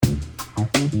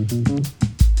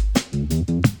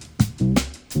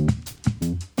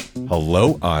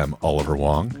Hello, I'm Oliver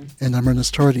Wong. And I'm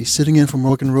Ernest Hardy, sitting in for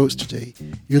Morgan Rhodes today.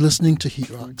 You're listening to Heat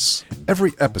Rocks.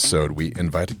 Every episode, we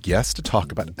invite a guest to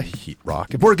talk about a heat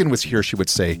rock. If Morgan was here, she would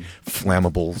say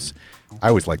flammables. I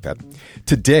always like that.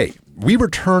 Today, we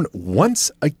return once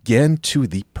again to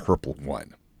the purple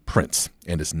one, Prince,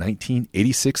 and his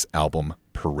 1986 album,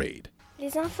 Parade.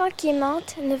 Les enfants qui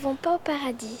mentent ne vont pas au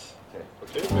paradis.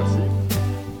 Okay, merci.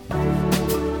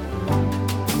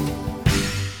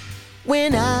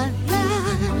 When I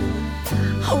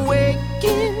lie awake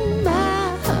in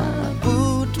my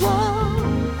boudoir,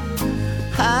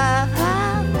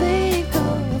 I think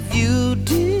of you,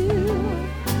 dear.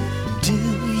 Do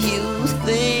you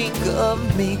think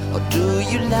of me, or do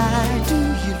you lie,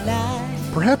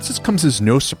 Perhaps this comes as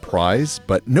no surprise,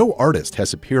 but no artist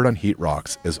has appeared on Heat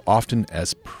Rocks as often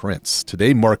as Prince.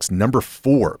 Today marks number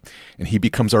 4, and he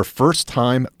becomes our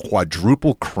first-time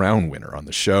quadruple crown winner on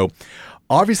the show.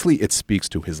 Obviously, it speaks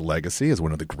to his legacy as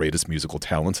one of the greatest musical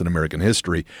talents in American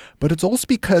history, but it's also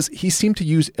because he seemed to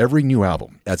use every new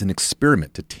album as an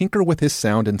experiment to tinker with his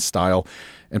sound and style,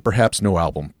 and perhaps no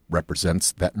album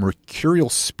represents that mercurial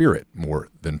spirit more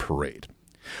than Parade.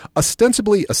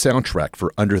 Ostensibly a soundtrack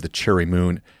for Under the Cherry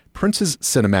Moon, Prince's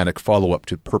cinematic follow-up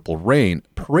to Purple Rain,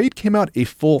 Parade came out a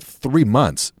full 3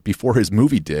 months before his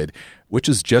movie did, which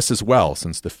is just as well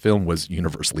since the film was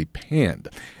universally panned.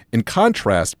 In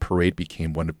contrast, Parade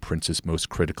became one of Prince's most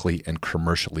critically and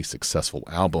commercially successful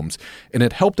albums, and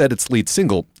it helped that its lead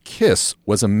single, Kiss,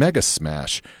 was a mega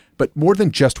smash. But more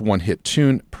than just one hit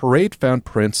tune, Parade found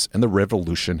Prince and the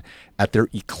Revolution at their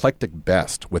eclectic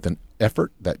best, with an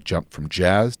effort that jumped from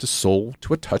jazz to soul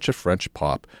to a touch of French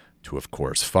pop to, of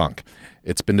course, funk.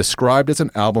 It's been described as an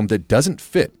album that doesn't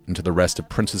fit into the rest of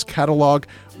Prince's catalog,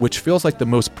 which feels like the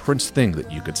most Prince thing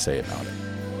that you could say about it.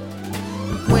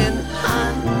 when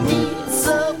I need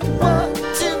someone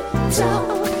to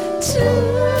talk to?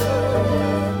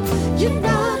 You're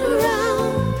not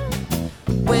around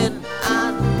when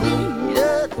I need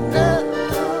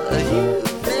another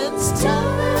human's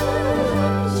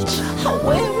touch.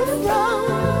 Where we're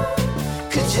from,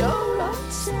 'cause you're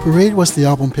outside. Parade was the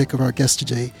album pick of our guest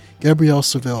today, Gabrielle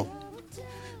Seville.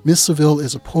 Miss Seville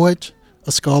is a poet,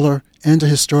 a scholar, and a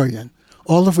historian,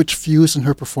 all of which fuse in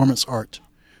her performance art.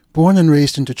 Born and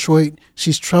raised in Detroit,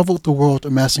 she's traveled the world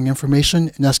amassing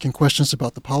information and asking questions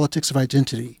about the politics of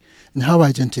identity and how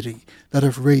identity, that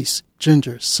of race,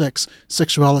 gender, sex,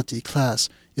 sexuality, class,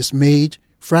 is made,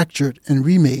 fractured, and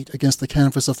remade against the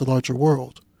canvas of the larger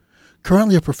world.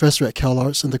 Currently a professor at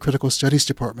CalArts in the Critical Studies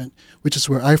Department, which is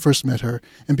where I first met her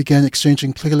and began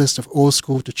exchanging playlists of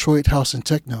old-school Detroit house and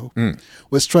techno,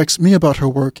 what strikes me about her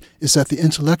work is that the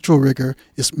intellectual rigor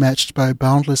is matched by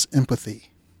boundless empathy.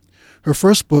 Her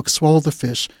first book, Swallow the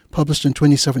Fish, published in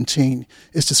 2017,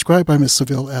 is described by Ms.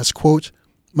 Seville as, quote,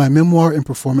 "My memoir in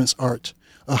performance art.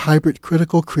 A hybrid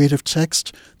critical creative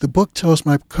text, the book tells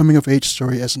my coming-of-age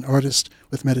story as an artist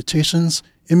with meditations,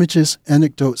 images,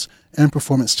 anecdotes, and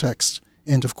performance text,"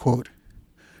 end of quote.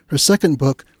 Her second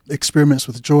book, Experiments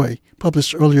with Joy,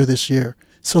 published earlier this year,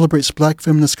 celebrates Black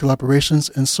feminist collaborations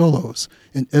and solos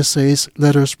in essays,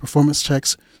 letters, performance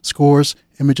texts, scores,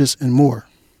 images, and more.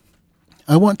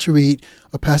 I want to read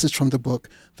a passage from the book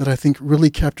that I think really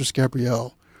captures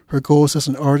Gabrielle, her goals as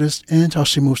an artist, and how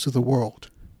she moves through the world.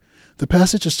 The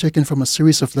passage is taken from a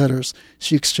series of letters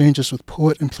she exchanges with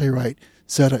poet and playwright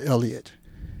Zetta Elliott.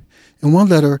 In one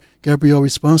letter, Gabrielle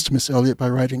responds to Miss Elliott by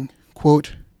writing,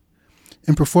 quote,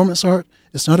 "In performance art,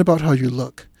 it's not about how you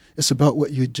look. It's about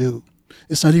what you do.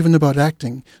 It's not even about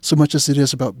acting so much as it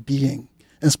is about being,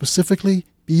 and specifically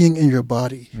being in your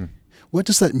body. What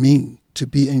does that mean, to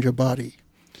be in your body?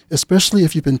 Especially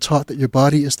if you've been taught that your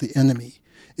body is the enemy,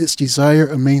 its desire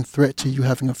a main threat to you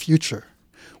having a future.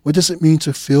 What does it mean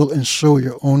to feel and show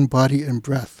your own body and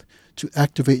breath, to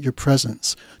activate your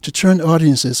presence, to turn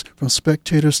audiences from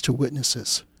spectators to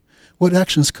witnesses? What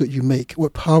actions could you make?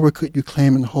 What power could you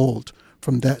claim and hold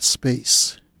from that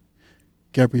space?"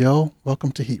 Gabrielle,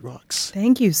 welcome to Heat Rocks.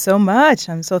 Thank you so much.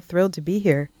 I'm so thrilled to be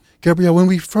here. Gabrielle, when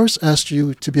we first asked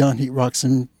you to be on Heat Rocks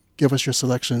and give us your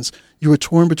selections, you were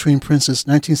torn between Prince's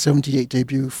 1978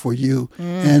 debut For You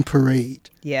and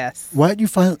Parade. Yes. Why did you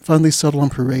finally settle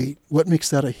on Parade? What makes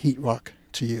that a heat rock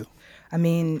to you? I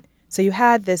mean, so you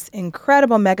had this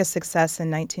incredible mega success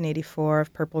in 1984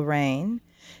 of Purple Rain.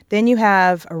 Then you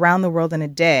have Around the World in a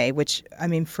Day, which, I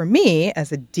mean, for me,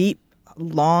 as a deep,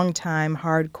 long-time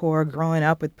hardcore growing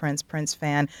up with Prince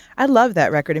fan, I love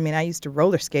that record. I mean, I used to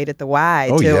roller skate at the Y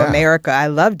America. I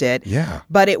loved it. Yeah.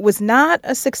 But it was not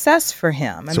a success for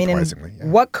him. I mean,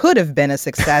 what could have been a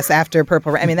success after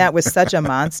Purple Rain? I mean, that was such a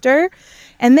monster.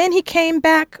 And then he came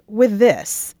back with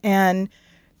this. And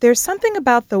there's something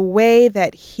about the way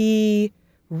that he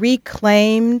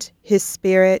reclaimed his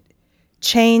spirit,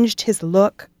 changed his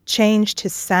look, changed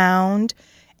his sound,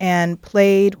 and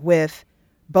played with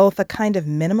both a kind of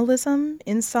minimalism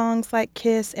in songs like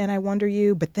Kiss and I Wonder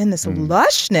You, but then this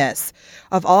lushness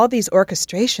of all these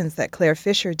orchestrations that Claire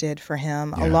Fisher did for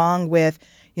him, along with,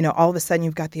 all of a sudden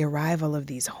you've got the arrival of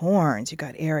these horns, you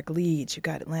got Eric Leeds, you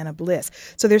got Atlanta Bliss.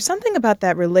 So there's something about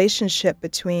that relationship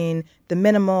between the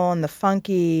minimal and the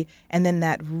funky, and then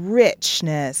that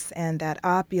richness and that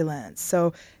opulence.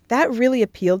 So that really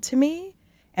appealed to me.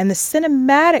 And the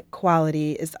cinematic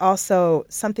quality is also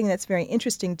something that's very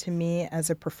interesting to me as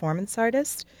a performance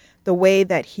artist, the way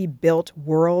that he built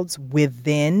worlds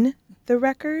within the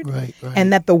record. Right.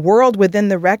 And that the world within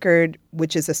the record,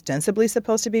 which is ostensibly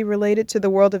supposed to be related to the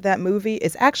world of that movie,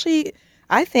 is actually,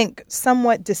 I think,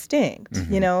 somewhat distinct.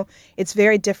 It's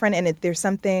very different, and there's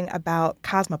something about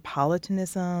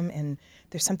cosmopolitanism, and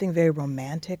there's something very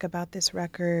romantic about this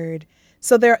record.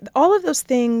 So all of those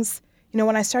things.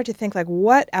 When I start to think like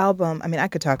what album, I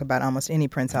could talk about almost any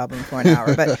Prince album for an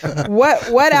hour, but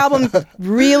what album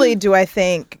really do I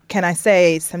think, can I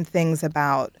say some things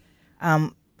about,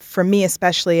 for me,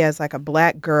 especially as like a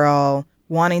Black girl,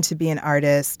 wanting to be an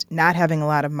artist, not having a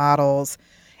lot of models,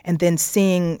 and then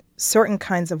seeing certain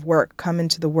kinds of work come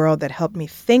into the world that helped me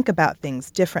think about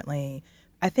things differently.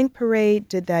 I think Parade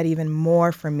did that even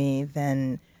more for me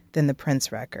than the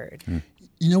Prince record.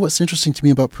 What's interesting to me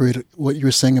about Parade, what you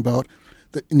were saying about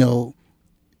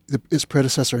its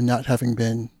predecessor not having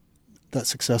been that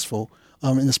successful,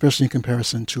 and especially in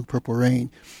comparison to Purple Rain.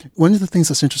 One of the things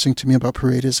that's interesting to me about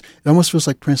Parade is it almost feels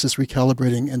like Prince is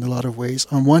recalibrating in a lot of ways.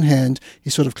 On one hand,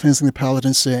 he's sort of cleansing the palate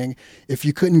and saying, if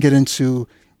you couldn't get into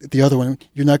the other one,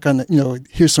 you're not going to,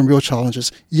 here's some real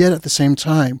challenges. Yet at the same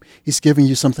time, he's giving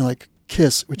you something like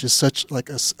Kiss, which is such like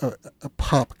a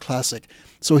pop classic.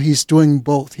 So he's doing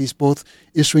both. He's both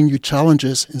issuing you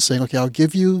challenges and saying, okay, I'll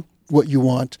give you what you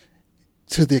want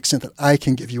to the extent that I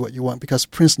can give you what you want, because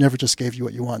Prince never just gave you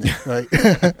what you wanted, right?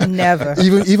 Never.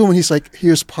 Even when he's like,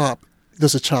 here's pop,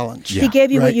 there's a challenge. He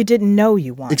gave you what you didn't know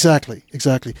you wanted.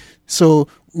 Exactly. So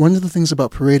one of the things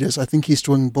about Parade is I think he's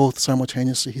doing both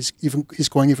simultaneously. He's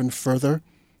going even further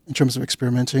in terms of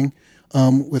experimenting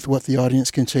with what the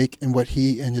audience can take and what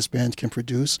he and his band can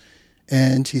produce.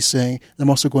 And he's saying, I'm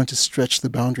also going to stretch the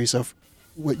boundaries of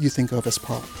what you think of as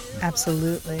pop.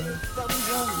 Absolutely.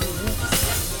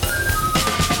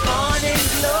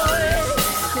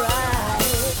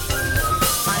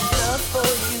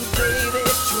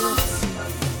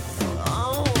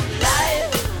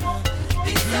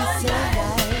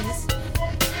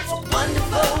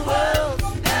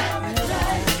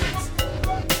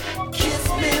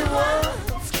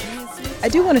 I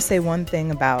do want to say one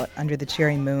thing about Under the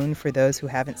Cherry Moon for those who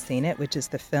haven't seen it, which is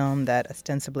the film that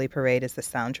ostensibly Parade is the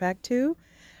soundtrack to.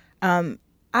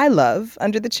 I love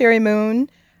Under the Cherry Moon.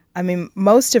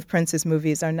 Most of Prince's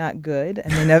movies are not good.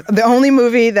 The only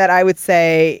movie that I would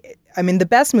say, the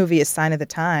best movie is Sign of the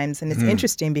Times, and it's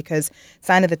interesting because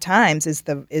Sign of the Times is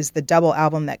the double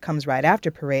album that comes right after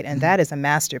Parade, and that is a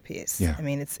masterpiece. Yeah.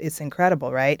 It's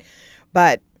incredible, right?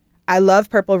 But I love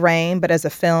Purple Rain, but as a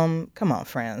film, come on,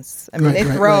 friends. They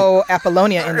throw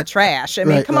Apollonia in the trash.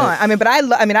 Come on. But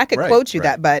I could quote you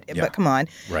that, but come on.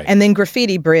 Right. And then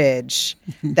Graffiti Bridge,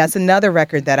 that's another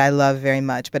record that I love very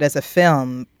much. But as a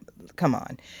film, come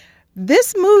on.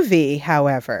 This movie,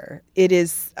 however, it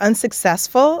is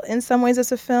unsuccessful in some ways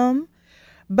as a film,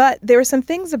 but there are some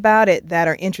things about it that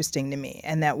are interesting to me.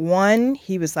 And that one,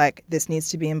 he was like, this needs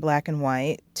to be in black and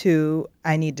white. 2,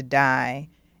 I need to die.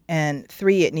 And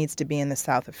 3, it needs to be in the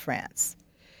south of France.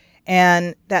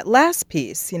 And that last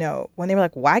piece, when they were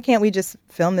like, why can't we just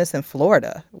film this in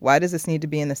Florida? Why does this need to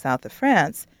be in the south of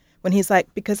France? When he's like,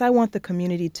 because I want the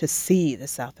community to see the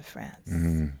south of France.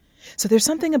 Mm-hmm. So there's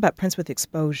something about Prince with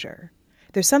exposure.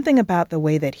 There's something about the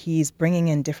way that he's bringing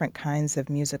in different kinds of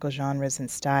musical genres and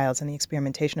styles and the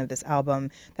experimentation of this album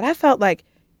that I felt like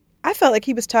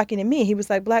he was talking to me. He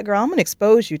was like, Black girl, I'm going to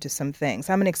expose you to some things.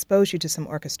 I'm going to expose you to some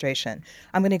orchestration.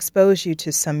 I'm going to expose you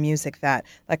to some music that,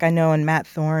 like I know in Matt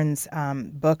Thorne's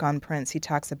book on Prince, he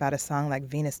talks about a song like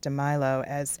Venus de Milo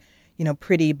as,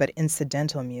 pretty but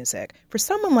incidental music. For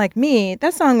someone like me,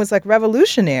 that song was like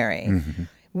revolutionary. Mm-hmm.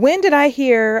 When did I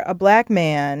hear a Black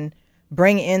man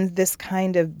bring in this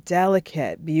kind of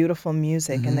delicate, beautiful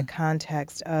music in the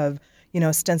context of,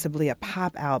 ostensibly a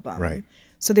pop album? Right.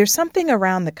 So there's something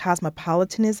around the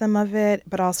cosmopolitanism of it,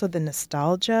 but also the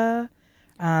nostalgia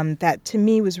that to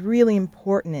me was really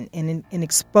important in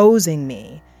exposing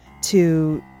me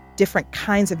to different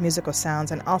kinds of musical sounds,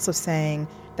 and also saying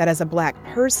that as a Black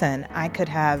person, I could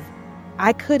have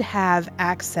I could have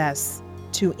access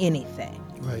to anything.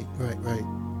 Right, right, right.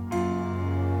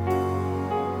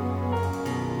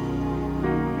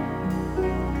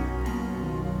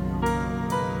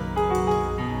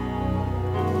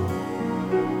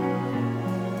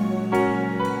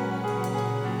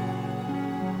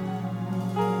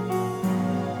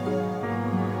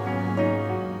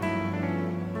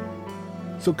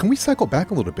 So can we cycle back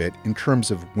a little bit in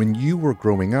terms of when you were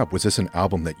growing up? Was this an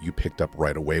album that you picked up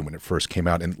right away when it first came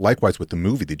out? And likewise with the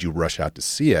movie, did you rush out to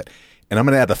see it? And I'm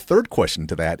going to add a third question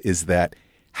to that, is that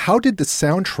how did the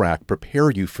soundtrack prepare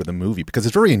you for the movie? Because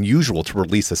it's very unusual to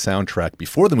release a soundtrack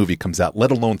before the movie comes out, let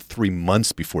alone 3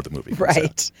 months before the movie comes out.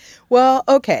 Right. Well,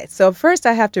 okay. So first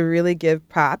I have to really give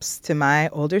props to my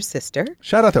older sister.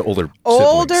 Shout out to older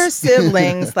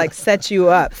siblings like set you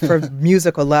up for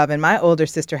musical love. And my older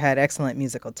sister had excellent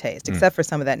musical taste, except for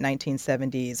some of that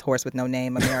 1970s Horse with No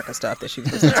Name America stuff that she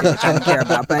was listening to, which I didn't care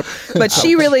about. But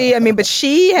she really, but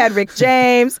she had Rick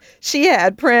James, she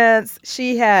had Prince,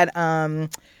 she had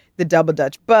the Double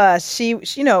Dutch Bus. She had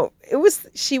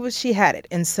it.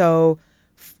 And so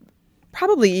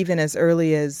probably even as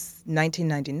early as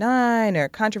 1999 or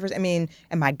Controversy, and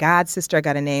my god sister, I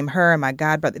got to name her, and my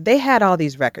god brother, they had all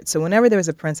these records. So whenever there was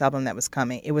a Prince album that was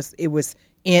coming, I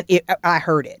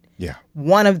heard it. Yeah.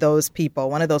 One of those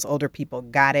older people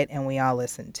got it, and we all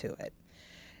listened to it.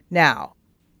 Now,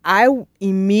 I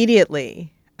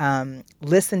immediately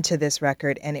listened to this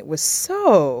record, and it was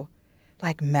so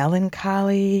like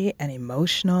melancholy and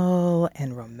emotional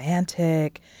and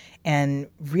romantic and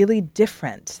really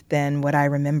different than what I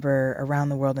remember Around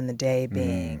the World in a Day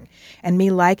being. And me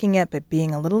liking it, but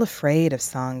being a little afraid of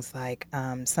songs like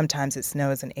Sometimes It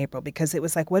Snows in April, because it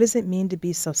was like, what does it mean to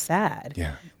be so sad?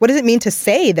 Yeah. What does it mean to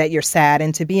say that you're sad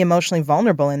and to be emotionally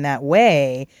vulnerable in that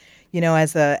way? You know,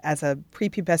 as a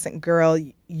prepubescent girl,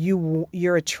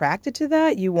 you're attracted to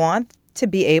that. You want to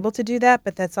be able to do that,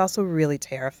 but that's also really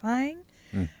terrifying.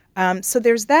 So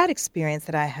there's that experience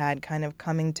that I had kind of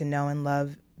coming to know and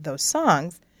love those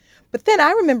songs. But then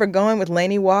I remember going with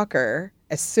Lainey Walker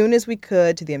as soon as we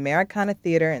could to the Americana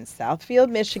Theater in Southfield,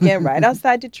 Michigan, right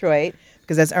outside Detroit.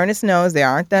 Because as Ernest knows, there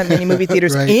aren't that many movie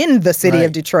theaters in the city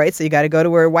of Detroit, so you got to go to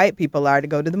where white people are to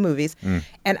go to the movies.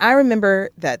 And I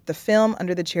remember that the film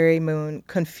Under the Cherry Moon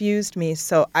confused me.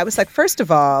 So I was like, first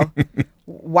of all,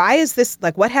 why is this,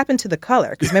 like, what happened to the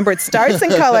color? Because remember, it starts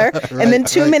in color, and then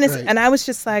 2 minutes, and I was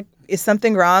just like, is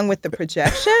something wrong with the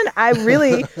projection? I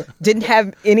really didn't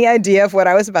have any idea of what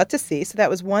I was about to see, so that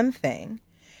was one thing.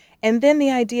 And then the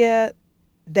idea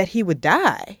that he would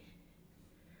die.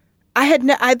 I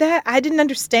didn't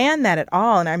understand that at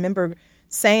all, and I remember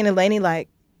saying to Lainey, like,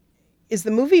 is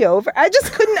the movie over? I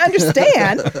just couldn't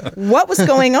understand what was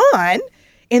going on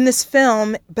in this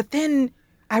film. But then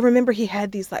I remember he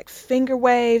had these like finger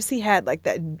waves. He had like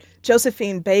that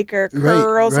Josephine Baker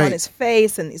curls on his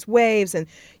face and these waves. And,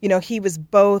 you know, he was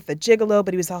both a gigolo,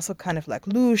 but he was also kind of like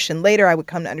louche. And later I would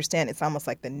come to understand it's almost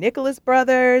like the Nicholas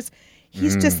brothers.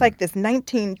 He's just like this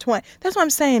 1920. That's what I'm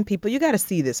saying, people. You got to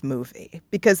see this movie,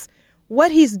 because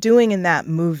what he's doing in that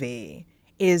movie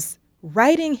is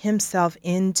writing himself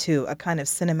into a kind of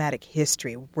cinematic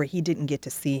history where he didn't get to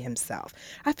see himself.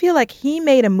 I feel like he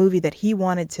made a movie that he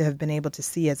wanted to have been able to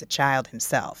see as a child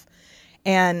himself.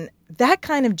 And that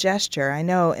kind of gesture, I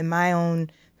know in my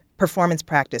own performance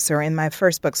practice or in my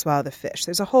first book, Swallow the Fish,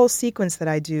 there's a whole sequence that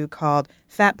I do called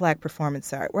Fat Black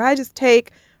Performance Art, where I just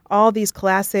take all these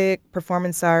classic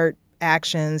performance art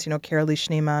actions, you know, Carolee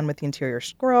Schneemann with The Interior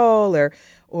Scroll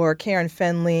or Karen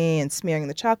Fenley and Smearing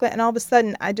the Chocolate, and all of a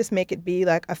sudden I just make it be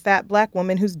like a fat black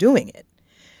woman who's doing it.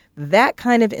 That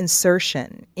kind of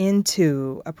insertion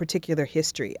into a particular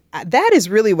history, that is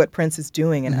really what Prince is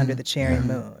doing in Under the Cherry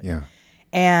Moon. Yeah.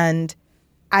 And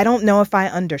I don't know if I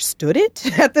understood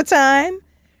it at the time,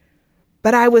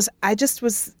 but I just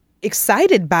was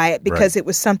excited by it because it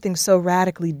was something so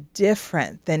radically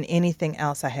different than anything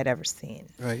else I had ever seen.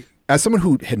 Right. As someone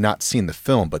who had not seen the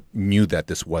film but knew that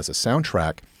this was a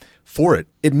soundtrack for it,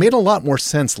 it made a lot more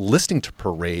sense listening to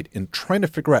Parade and trying to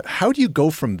figure out how do you go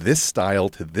from this style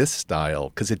to this style,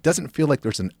 because it doesn't feel like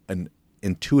there's an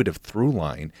intuitive through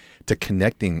line to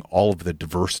connecting all of the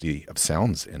diversity of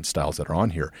sounds and styles that are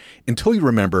on here until you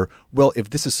remember, well,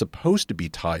 if this is supposed to be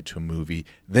tied to a movie,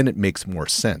 then it makes more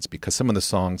sense, because some of the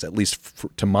songs, at least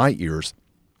to my ears,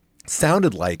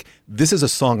 sounded like this is a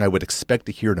song I would expect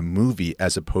to hear in a movie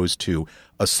as opposed to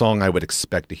a song I would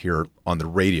expect to hear on the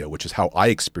radio, which is how I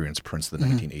experienced Prince in the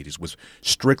 1980s, was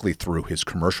strictly through his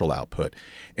commercial output.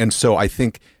 And so I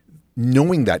think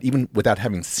knowing that, even without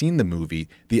having seen the movie,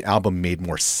 the album made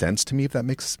more sense to me, if that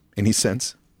makes any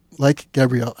sense. like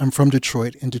Gabrielle, I'm from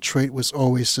Detroit, and Detroit was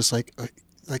always just like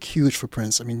huge for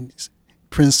Prince. I mean,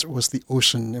 Prince was the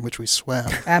ocean in which we swam.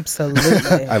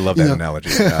 Absolutely. I love that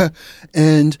analogy. Yeah.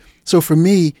 And so for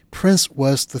me, Prince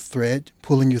was the thread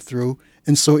pulling you through.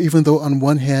 And so even though on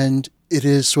one hand it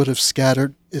is sort of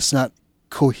scattered, it's not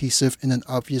cohesive in an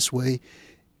obvious way,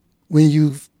 when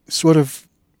you've sort of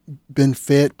been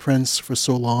fed Prince for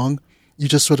so long, you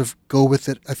just sort of go with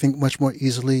it, I think, much more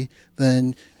easily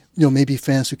than, maybe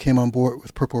fans who came on board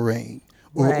with Purple Rain.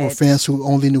 Or fans who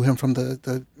only knew him from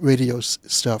the radio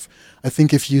stuff. I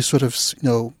think if you sort of,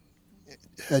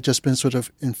 had just been sort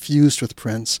of infused with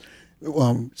Prince,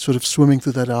 sort of swimming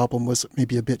through that album was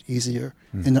maybe a bit easier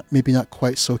and maybe not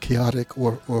quite so chaotic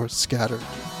or scattered.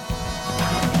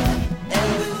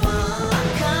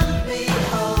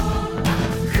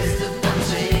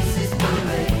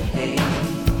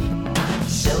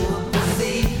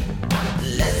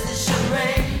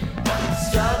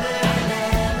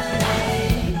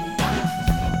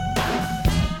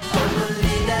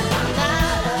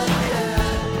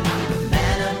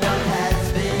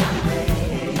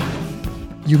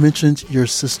 You mentioned your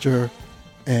sister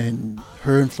and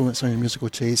her influence on your musical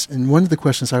taste, and one of the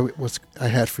questions I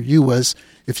had for you was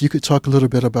if you could talk a little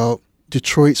bit about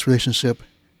Detroit's relationship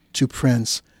to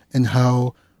Prince and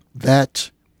how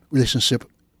that relationship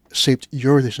shaped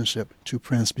your relationship to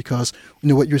Prince, because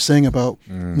what you're saying about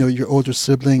your older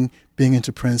sibling being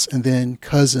into Prince and then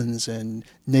cousins and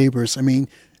neighbors. I mean,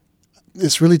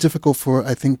 it's really difficult for,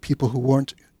 I think, people who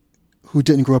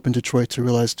didn't grow up in Detroit to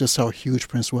realize just how huge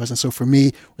Prince was. And so for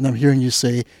me, when I'm hearing you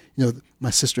say, my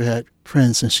sister had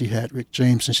Prince and she had Rick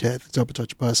James and she had the Double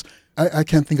Dutch Bus, I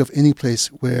can't think of any place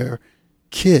where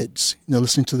kids,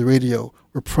 listening to the radio,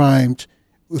 were primed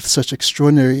with such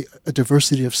extraordinary a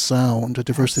diversity of sound, a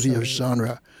diversity of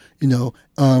genre.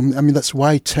 That's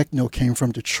why techno came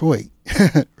from Detroit,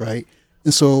 right?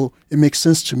 And so it makes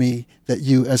sense to me that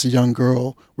you, as a young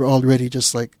girl, were already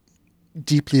just like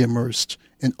deeply immersed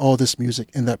in all this music,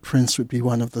 and that Prince would be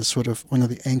one of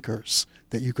the anchors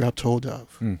that you grabbed hold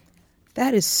of.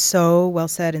 That is so well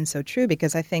said and so true,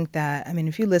 because I think that,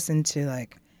 if you listen to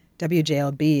like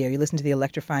WJLB or you listen to the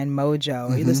Electrifying Mojo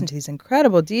or you listen to these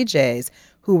incredible DJs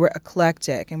who were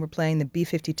eclectic and were playing the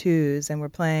B-52s and were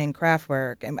playing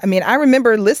Kraftwerk. I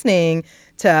remember listening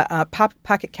to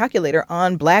Pocket Calculator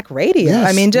on Black radio.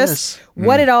 Yes,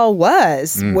 what it all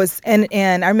was,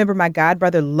 and I remember my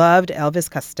godbrother loved Elvis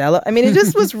Costello. It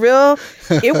just was real.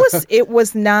 It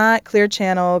was not clear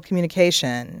channel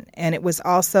communication, and it was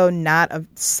also not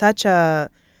such a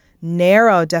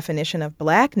narrow definition of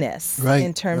blackness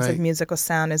in terms of musical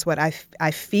sound is what I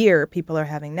fear people are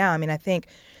having now. I think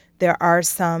there are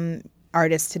some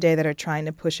artists today that are trying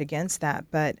to push against that,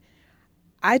 but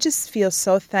I just feel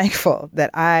so thankful that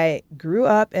I grew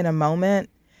up in a moment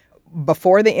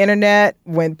before the internet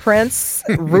when Prince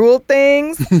ruled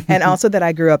things, and also that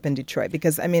I grew up in Detroit.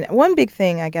 Because, one big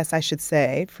thing I guess I should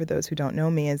say, for those who don't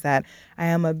know me, is that I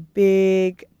am a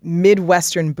big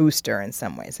Midwestern booster in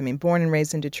some ways. Born and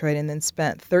raised in Detroit and then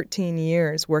spent 13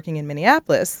 years working in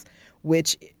Minneapolis,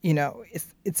 which,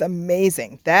 it's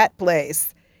amazing. That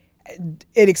place,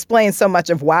 it explains so much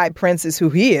of why Prince is who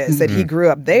he is, that he grew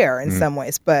up there in some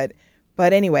ways. But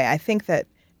anyway, I think that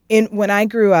when I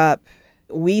grew up,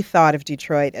 we thought of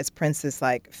Detroit as Prince's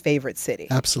favorite city.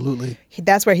 Absolutely.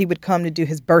 That's where he would come to do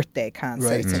his birthday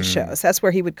concerts and shows. That's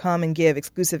where he would come and give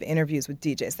exclusive interviews with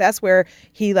DJs. That's where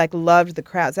he loved the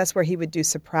crowds. That's where he would do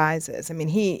surprises.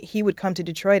 He would come to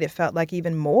Detroit, it felt like,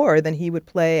 even more than he would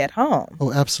play at home.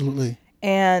 Oh, absolutely.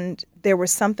 And there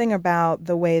was something about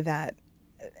the way that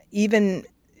even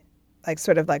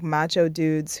macho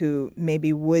dudes who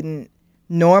maybe wouldn't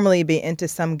normally be into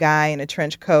some guy in a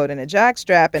trench coat and a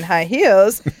jockstrap and high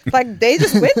heels, they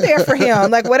just went there for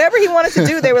him. Whatever he wanted to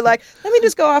do, they were like, let me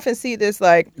just go off and see this,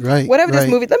 this movie.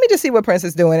 Let me just see what Prince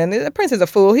is doing. And Prince is a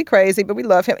fool. He's crazy, but we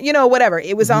love him. Whatever.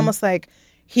 It was almost like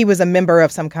he was a member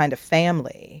of some kind of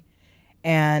family.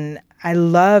 And I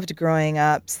loved growing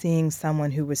up seeing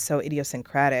someone who was so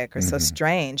idiosyncratic or so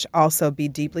strange also be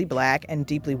deeply black and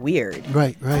deeply weird.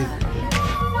 Right.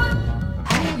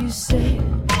 You say,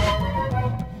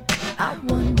 I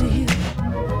wonder you,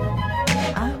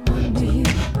 I dream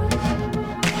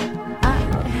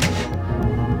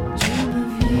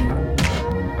of you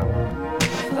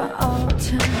for all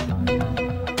time.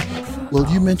 Well,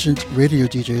 you mentioned radio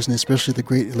DJs and especially the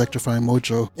great Electrifying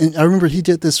Mojo. And I remember he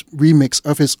did this remix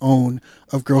of his own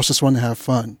of Girls Just Want to Have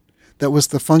Fun. That was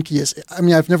the funkiest.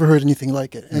 I've never heard anything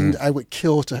like it, and I would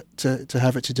kill to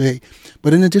have it today.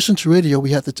 But in addition to radio,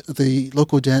 we had the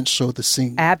local dance show, The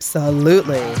Scene.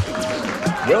 Absolutely.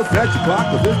 Well, set your clock,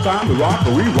 'cause it's time to rock,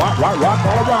 or we rock all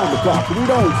around the clock. We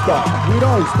don't stop, we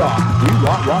don't stop. We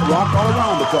rock all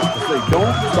around the clock. I say,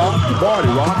 don't stop, the party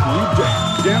rock, and we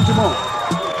jam them on.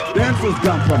 Dancers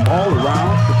come from all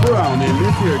around to put on in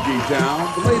this here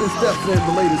G-Town. The latest steps and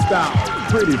the latest styles,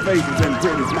 pretty faces and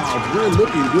pretty smiles. We're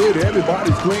looking good,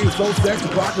 everybody's clean, so set your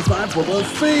clock, it's time for the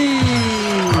scene.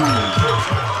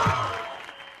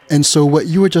 And so what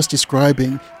you were just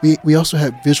describing, we also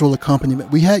had visual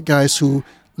accompaniment. We had guys who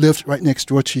lived right next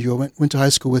door to you, went to high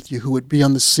school with you, who would be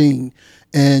on the scene.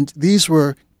 And these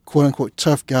were quote-unquote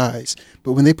tough guys.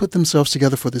 But when they put themselves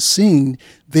together for the scene,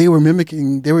 they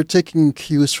were taking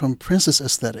cues from Prince's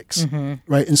aesthetics,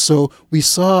 right? And so we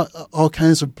saw all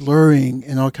kinds of blurring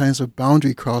and all kinds of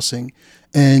boundary crossing.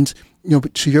 And,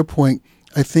 but to your point,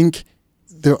 I think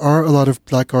there are a lot of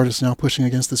black artists now pushing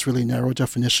against this really narrow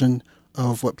definition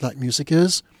of what black music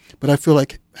is. But I feel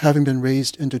like having been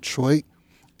raised in Detroit,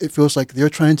 it feels like they're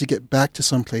trying to get back to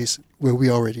some place where we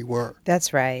already were.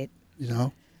 That's right.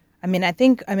 I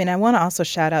want to also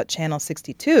shout out Channel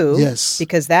 62. Yes.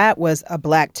 Because that was a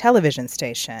black television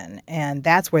station, and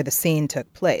that's where the scene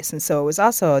took place. And so it was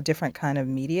also a different kind of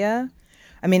media.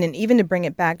 And even to bring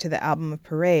it back to the album of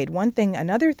Parade,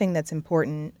 another thing that's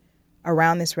important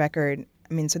around this record,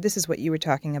 so this is what you were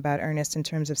talking about, Ernest, in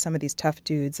terms of some of these tough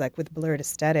dudes, like with Blurred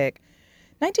Aesthetic.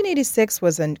 1986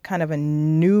 was a kind of a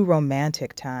new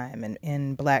romantic time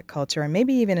in black culture, and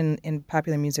maybe even in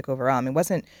popular music overall. It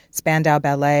wasn't Spandau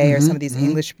Ballet or some of these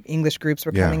English groups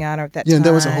were coming out at that time. Yeah, and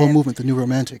there was a whole movement, the New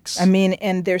Romantics.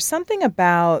 And there's something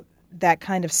about that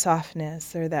kind of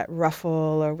softness or that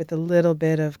ruffle or with a little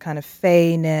bit of kind of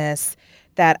fayness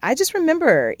that I just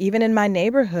remember, even in my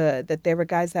neighborhood, that there were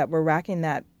guys that were rocking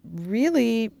that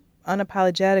really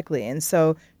unapologetically. And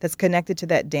so that's connected to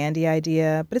that dandy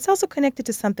idea, but it's also connected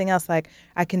to something else, like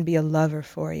I can be a lover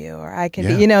for you, or I can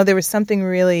be, there was something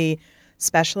really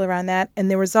special around that.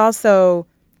 And there was also,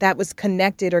 that was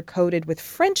connected or coded with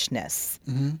Frenchness,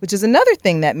 which is another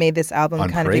thing that made this album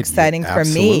kind of exciting for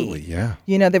me. Absolutely,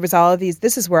 yeah. There was all of these,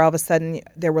 this is where all of a sudden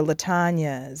there were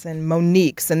Latanyas and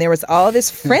Moniques, and there was all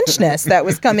this Frenchness that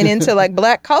was coming into like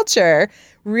black culture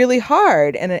really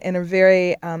hard and in a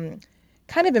very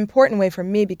kind of important way for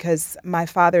me, because my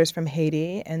father is from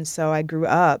Haiti, and so I grew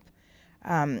up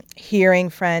hearing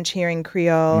French, hearing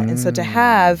Creole, and so to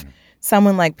have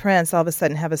someone like Prince all of a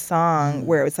sudden have a song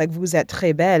where it's like "Vous êtes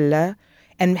très belle"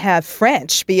 and have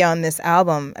French be on this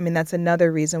album, that's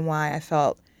another reason why I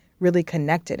felt really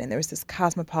connected. And there was this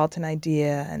cosmopolitan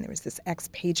idea, and there was this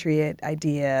expatriate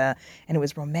idea, and it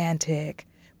was romantic.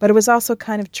 But it was also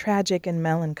kind of tragic and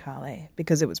melancholy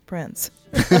because it was Prince.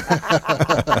 If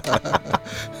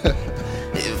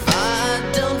I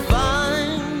don't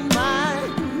find my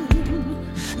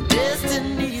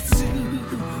destiny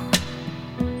soon,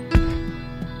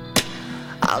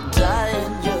 I'll die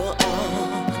in your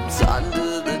arms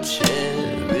under the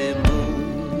cherry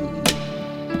moon.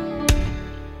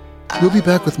 We'll be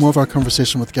back with more of our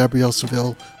conversation with Gabrielle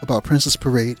Seville about Prince's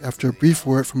Parade after a brief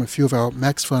word from a few of our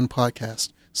Max Fun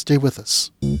podcasts. Stay with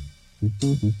us.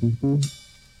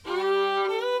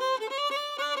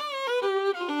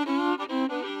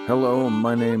 Hello,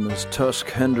 my name is Tusk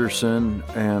Henderson,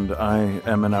 and I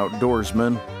am an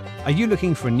outdoorsman. Are you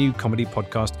looking for a new comedy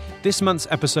podcast? This month's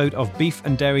episode of Beef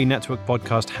and Dairy Network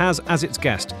podcast has as its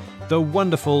guest the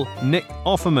wonderful Nick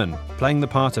Offerman, playing the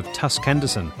part of Tusk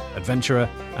Henderson, adventurer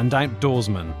and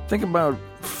outdoorsman. Think about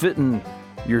fitting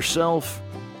yourself,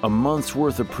 a month's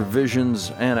worth of provisions,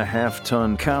 and a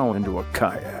half-ton cow into a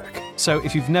kayak. So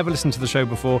if you've never listened to the show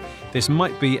before, this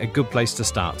might be a good place to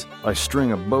start. I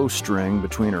string a bowstring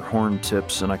between her horn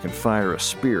tips, and I can fire a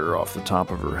spear off the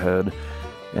top of her head,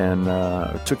 and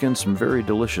took in some very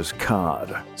delicious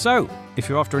cod. So, if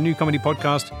you're after a new comedy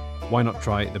podcast, why not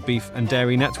try the Beef and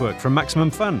Dairy Network from Maximum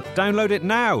Fun? Download it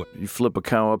now. You flip a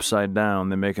cow upside down,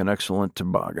 they make an excellent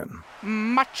toboggan.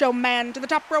 Macho Man to the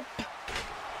top rope.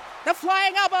 The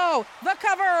flying elbow. The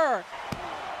cover.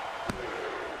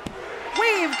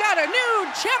 We've got a new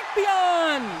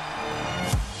champion.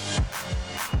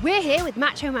 We're here with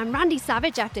Macho Man Randy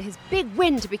Savage after his big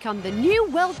win to become the new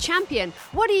world champion.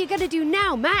 What are you going to do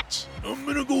now, Match? I'm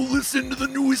going to go listen to the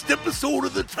newest episode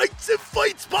of the Tights and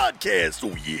Fights podcast.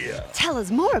 Oh, yeah. Tell us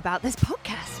more about this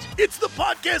podcast. It's the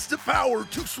podcast of power,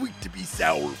 too sweet to be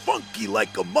sour, funky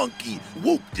like a monkey,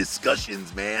 woke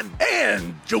discussions, man,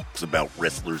 and jokes about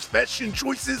wrestlers' fashion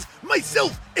choices,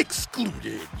 myself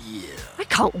excluded, yeah. I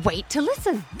can't wait to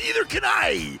listen. Neither can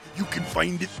I. You can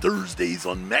find it Thursdays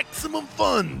on Maximum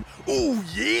Fun. Oh,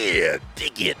 yeah,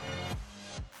 dig it.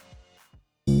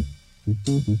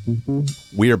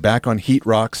 We are back on Heat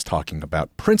Rocks talking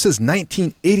about Prince's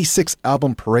 1986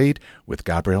 album Parade with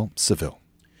Gabrielle Seville.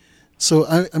 So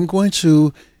I'm going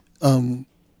to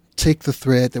take the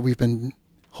thread that we've been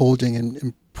holding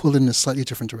and pull it in a slightly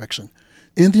different direction.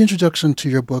 In the introduction to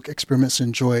your book, Experiments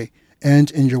in Joy,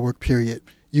 and in your work period,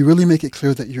 you really make it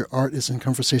clear that your art is in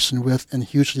conversation with and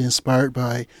hugely inspired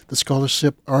by the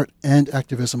scholarship, art, and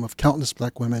activism of countless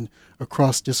Black women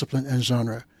across discipline and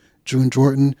genre. June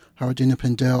Jordan, Howardina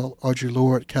Pindell, Audre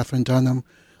Lorde, Katherine Dunham,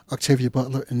 Octavia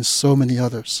Butler, and so many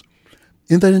others.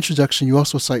 In that introduction, you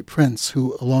also cite Prince,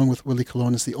 who, along with Willie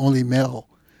Colon, is the only male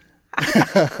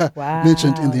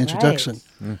mentioned in the introduction.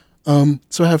 Right.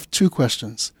 So I have two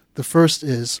questions. The first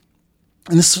is,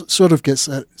 and this sort of gets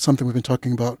at something we've been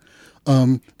talking about,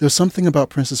 there's something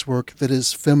about Prince's work that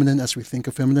is feminine as we think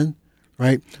of feminine,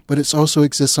 right? But it also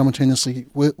exists simultaneously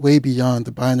way beyond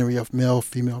the binary of male,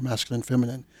 female, masculine,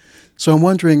 feminine. So I'm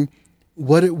wondering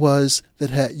what it was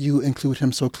that had you include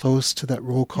him so close to that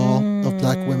roll call of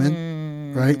Black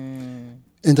women, right?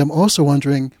 And I'm also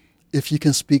wondering if you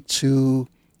can speak to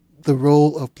the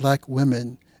role of Black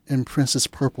women in Prince's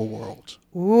Purple World.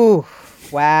 Ooh,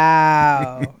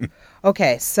 wow.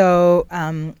 Okay, so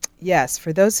yes,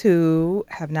 for those who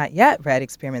have not yet read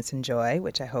Experiments in Joy,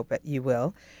 which I hope that you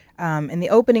will, in the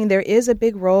opening there is a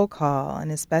big roll call,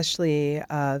 and especially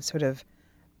sort of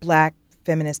Black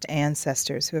feminist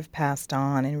ancestors who have passed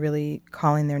on and really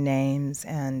calling their names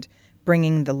and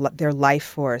bringing their life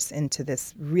force into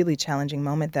this really challenging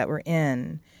moment that we're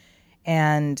in.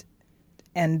 And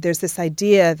there's this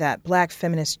idea that Black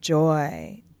feminist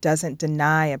joy doesn't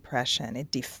deny oppression. It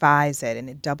defies it, and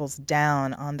it doubles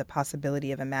down on the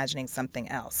possibility of imagining something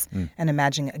else and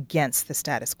imagining against the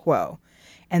status quo.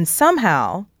 And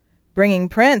somehow bringing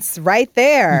Prince right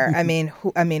there. I mean,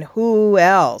 who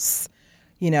else?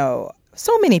 You know,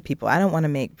 so many people. I don't want to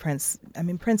make Prince. I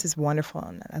mean, Prince is wonderful,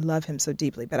 and I love him so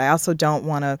deeply. But I also don't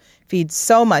want to feed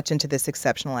so much into this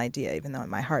exceptional idea, even though in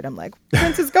my heart I'm like,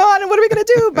 Prince is gone, and what are we going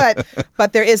to do?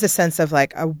 But there is a sense of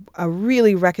like a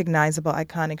really recognizable,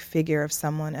 iconic figure of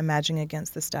someone imagining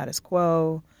against the status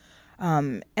quo.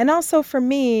 And also for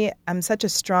me, I'm such a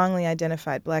strongly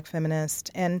identified Black feminist,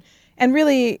 and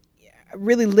really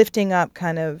lifting up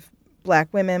kind of Black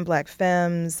women, Black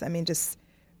femmes. I mean, just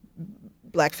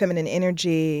Black feminine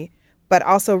energy, but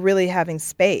also really having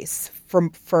space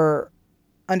for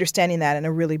understanding that in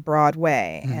a really broad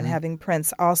way, and having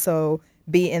Prince also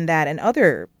be in that, and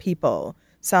other people,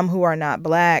 some who are not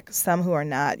Black, some who are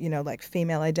not, like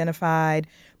female identified,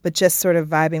 but just sort of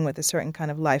vibing with a certain kind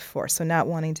of life force, so not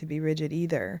wanting to be rigid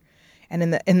either.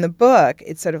 And in the book,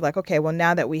 it's sort of like, okay, well,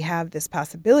 now that we have this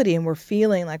possibility and we're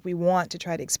feeling like we want to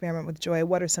try to experiment with joy,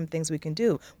 what are some things we can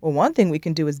do? Well, one thing we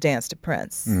can do is dance to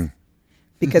Prince.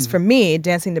 Because for me,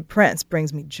 dancing to Prince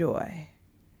brings me joy.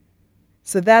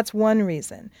 So that's one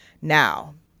reason.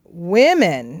 Now,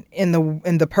 women in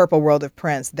the purple world of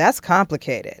Prince, that's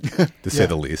complicated. To say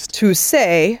the least. To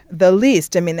say the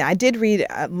least. I mean, I did read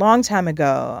a long time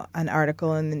ago an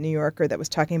article in the New Yorker that was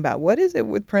talking about what is it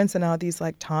with Prince and all these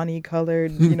like tawny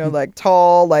colored, like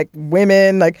tall, like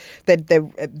women, like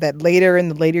that later in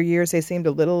the later years they seemed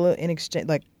a little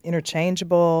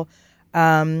interchangeable.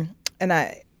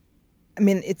 I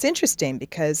mean, it's interesting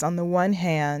because on the one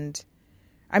hand,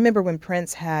 I remember when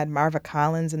Prince had Marva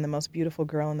Collins in the Most Beautiful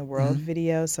Girl in the World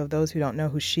video. So those who don't know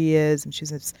who she is, and she's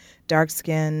this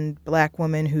dark-skinned Black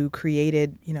woman who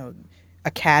created,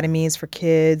 academies for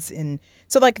kids. And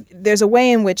so like there's a way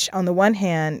in which on the one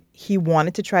hand, he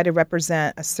wanted to try to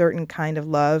represent a certain kind of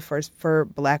love for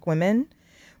Black women.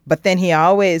 But then he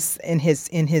always, in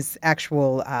his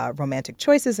actual romantic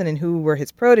choices and in who were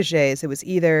his proteges, it was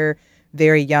either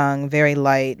very young, very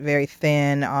light, very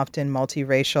thin, often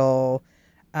multiracial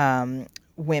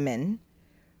women.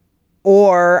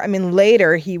 Or, I mean,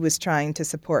 later he was trying to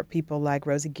support people like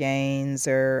Rosie Gaines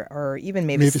or even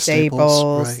maybe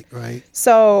Staples. Right.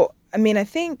 So, I mean, I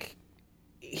think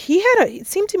it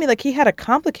seemed to me like he had a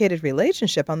complicated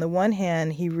relationship. On the one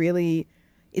hand,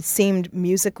 it seemed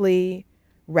musically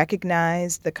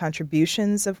recognized the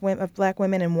contributions of Black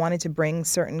women and wanted to bring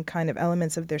certain kind of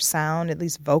elements of their sound, at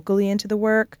least vocally, into the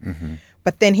work.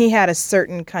 But then he had a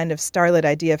certain kind of starlit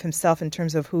idea of himself in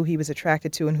terms of who he was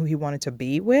attracted to and who he wanted to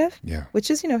be with, which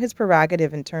is, his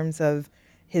prerogative in terms of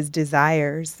his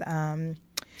desires.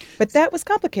 But that was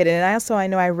complicated. And I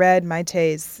know I read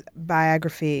Maite's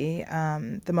biography,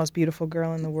 The Most Beautiful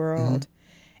Girl in the World.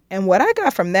 And what I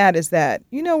got from that is that,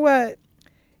 you know what?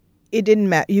 it didn't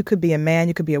matter. You could be a man,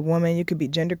 you could be a woman, you could be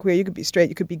genderqueer, you could be straight,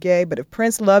 you could be gay. But if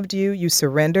Prince loved you, you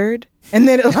surrendered. And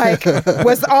then it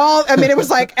was all, it was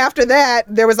like after that,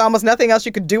 there was almost nothing else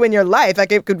you could do in your life.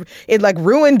 Like it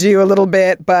ruined you a little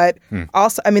bit. But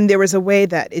also, there was a way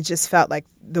that it just felt like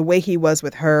the way he was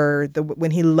with her,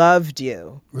 when he loved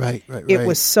you. Right. It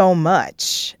was so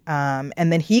much.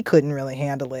 And then he couldn't really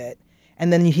handle it.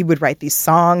 And then he would write these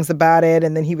songs about it,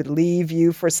 and then he would leave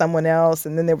you for someone else,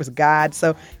 and then there was God.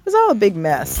 So it was all a big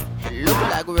mess. Look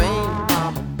like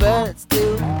rain, birds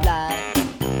do fly.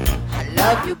 I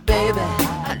love you, baby,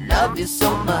 I love you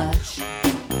so much.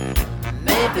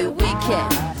 Maybe we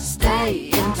can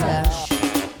stay in touch.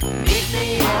 Meet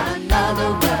me in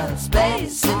another world,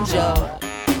 space and joy.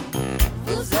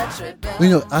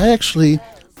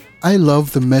 I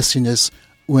love the messiness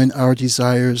when our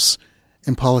desires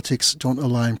and politics don't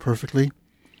align perfectly,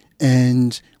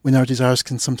 and when our desires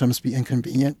can sometimes be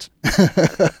inconvenient,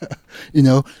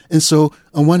 And so,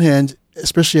 on one hand,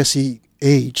 especially as he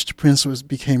aged, Prince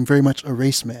became very much a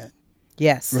race man.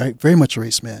 Yes. Right? Very much a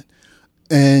race man.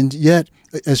 And yet,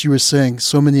 as you were saying,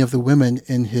 so many of the women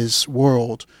in his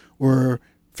world were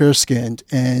fair-skinned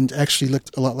and actually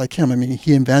looked a lot like him.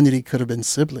 He and Vanity could have been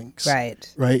siblings.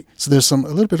 Right. Right? So there's a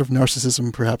little bit of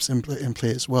narcissism perhaps in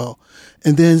play as well.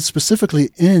 And then specifically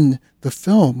in the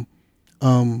film,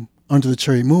 Under the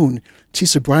Cherry Moon,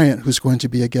 Tisa Bryant, who's going to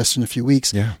be a guest in a few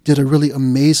weeks, did a really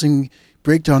amazing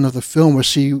breakdown of the film where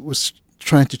she was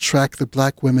trying to track the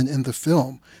black women in the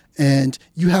film. And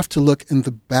you have to look in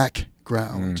the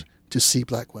background to see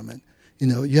black women.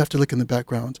 You have to look in the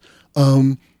background.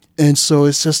 And so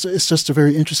it's just a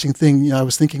very interesting thing. I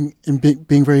was thinking and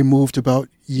being very moved about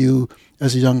you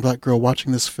as a young black girl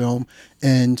watching this film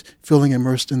and feeling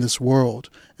immersed in this world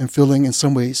and feeling in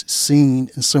some ways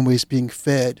seen, in some ways being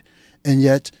fed. And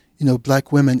yet,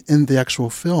 black women in the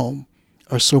actual film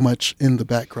are so much in the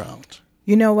background.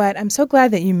 You know what? I'm so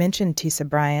glad that you mentioned Tisa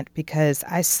Bryant because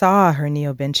I saw her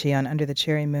Neo Benchi on Under the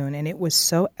Cherry Moon and it was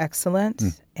so excellent.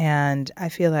 And I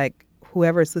feel like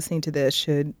whoever is listening to this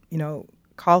should,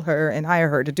 call her and hire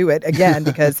her to do it again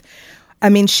because,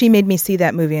 she made me see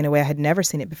that movie in a way I had never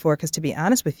seen it before because to be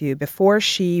honest with you, before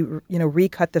she,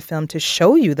 recut the film to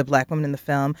show you the black women in the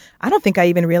film, I don't think I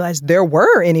even realized there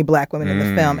were any black women in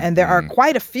the film. And there are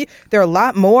quite a few. There are a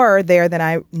lot more there than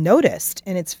I noticed.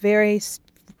 And it's very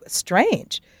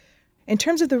strange. In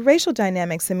terms of the racial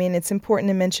dynamics, it's important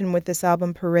to mention with this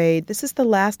album, Parade, this is the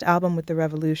last album with The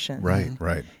Revolution.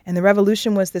 Right. And The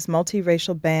Revolution was this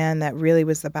multiracial band that really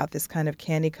was about this kind of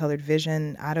candy-colored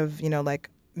vision out of,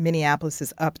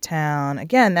 Minneapolis's uptown.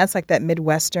 Again, that's like that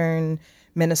Midwestern,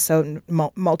 Minnesotan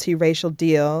multiracial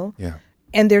deal. Yeah.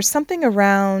 And there's something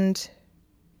around,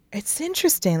 it's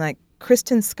interesting, like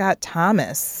Kristen Scott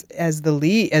Thomas as the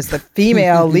lead, as the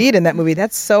female lead in that movie.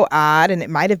 That's so odd, and it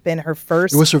might have been her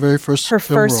first. It was her very first.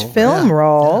 Film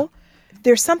role. Yeah.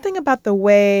 There's something about the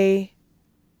way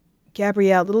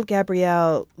little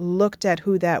Gabrielle, looked at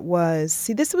who that was.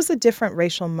 See, this was a different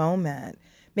racial moment.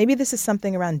 Maybe this is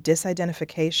something around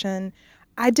disidentification.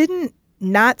 I didn't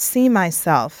not see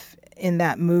myself in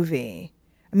that movie.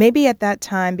 Maybe at that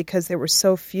time, because there were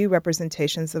so few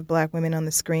representations of black women on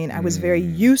the screen, I was very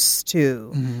used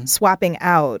to swapping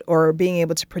out or being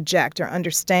able to project or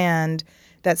understand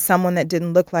that someone that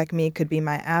didn't look like me could be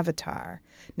my avatar.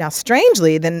 Now,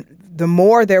 strangely, then the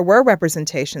more there were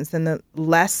representations, then the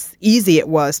less easy it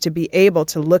was to be able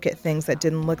to look at things that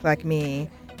didn't look like me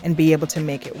and be able to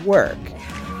make it work.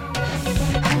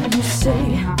 You say,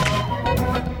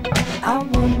 I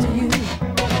wonder you,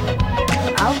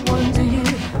 I wonder you.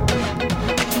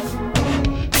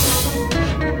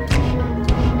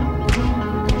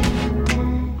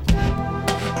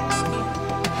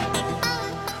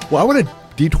 Well, I want to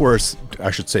detour us,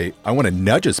 I want to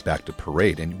nudge us back to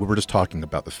Parade. And we were just talking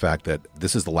about the fact that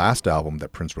this is the last album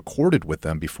that Prince recorded with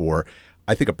them before,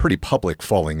 I think, a pretty public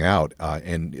falling out.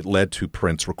 And it led to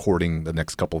Prince recording the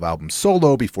next couple of albums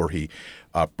solo before he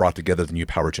brought together the New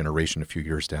Power Generation a few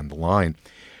years down the line.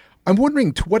 I'm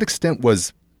wondering, to what extent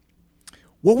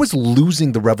what was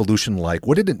losing the Revolution like?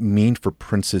 What did it mean for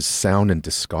Prince's sound and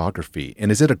discography?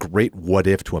 And is it a great what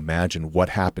if to imagine what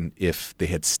happened if they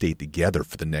had stayed together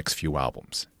for the next few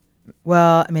albums?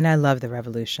 Well, I love the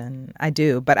Revolution. I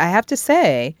do. But I have to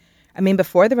say,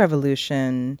 before the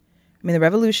Revolution, the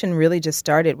Revolution really just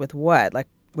started with what?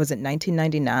 Was it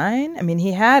 1999?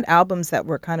 He had albums that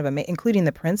were kind of amazing, including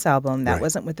the Prince album. That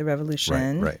wasn't with the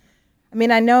Revolution. Right.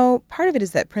 I know part of it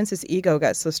is that Prince's ego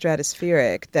got so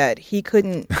stratospheric that he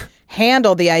couldn't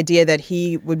handle the idea that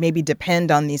he would maybe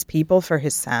depend on these people for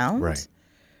his sound. Right.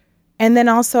 And then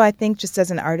also, I think just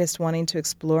as an artist wanting to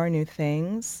explore new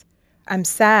things, I'm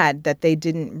sad that they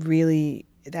didn't really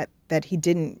that he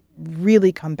didn't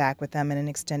really come back with them in an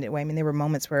extended way. I mean, there were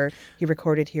moments where he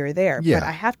recorded here or there, but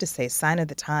I have to say, Sign of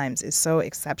the Times is so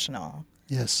exceptional.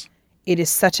 Yes. It is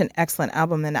such an excellent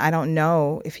album, and I don't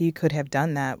know if he could have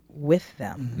done that with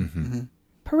them. Mm-hmm.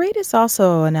 Parade is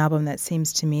also an album that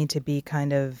seems to me to be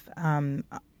kind of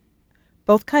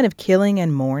both kind of killing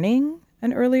and mourning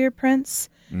an earlier Prince.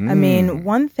 I mean,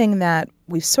 one thing that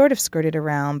we've sort of skirted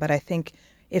around, but I think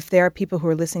if there are people who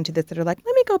are listening to this that are like,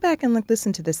 let me go back and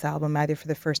listen to this album either for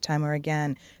the first time or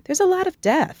again, there's a lot of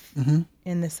death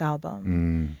in this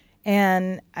album.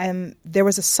 And there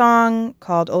was a song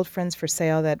called Old Friends for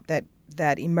Sale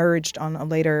that emerged on a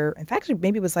later, in fact,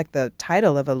 maybe it was like the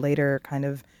title of a later kind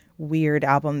of weird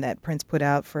album that Prince put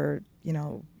out for, I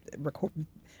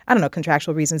don't know,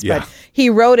 contractual reasons, but he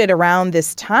wrote it around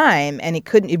this time, and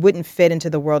it wouldn't fit into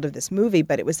the world of this movie,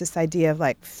 but it was this idea of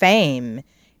like fame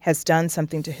has done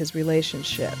something to his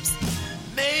relationships.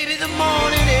 Maybe the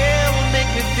morning air will make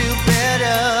me feel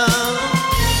better.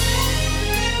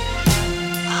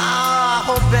 I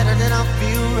hope better than I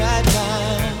feel right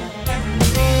now.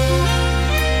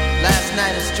 Last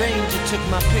night a stranger took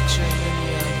my picture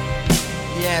and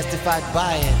he asked if I'd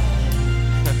buy it.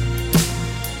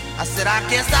 I said, I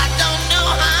guess I don't know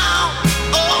how.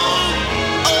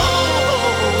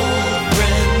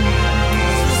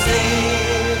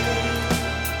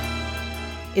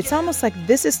 It's almost like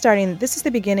this is the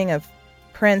beginning of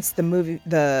Prince, the movie,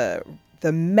 the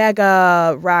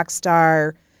mega rock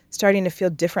star, starting to feel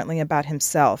differently about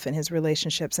himself and his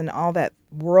relationships and all that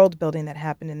world building that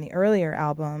happened in the earlier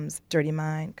albums, Dirty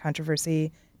Mind,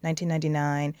 Controversy,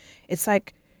 1999. It's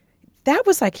like, that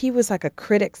was like, he was like a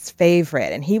critic's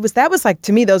favorite. And that was like,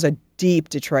 to me, those are deep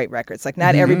Detroit records. Like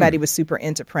not everybody was super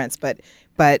into Prince, but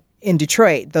in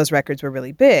Detroit, those records were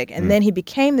really big. And then he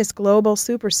became this global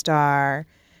superstar.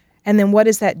 And then what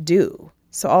does that do?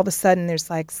 So all of a sudden there's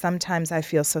like, sometimes I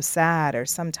feel so sad, or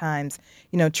sometimes,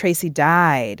 Tracy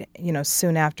died,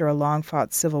 soon after a long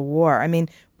fought civil war. I mean,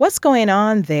 what's going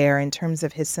on there in terms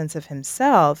of his sense of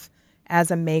himself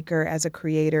as a maker, as a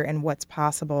creator, and what's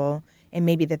possible? And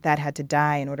maybe that had to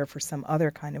die in order for some other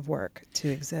kind of work to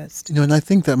exist. And I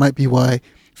think that might be why,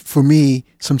 for me,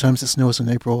 Sometimes It Snows in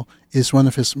April is one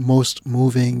of his most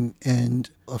moving and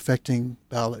affecting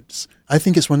ballads. I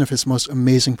think it's one of his most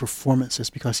amazing performances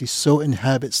because he so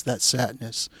inhabits that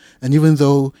sadness. And even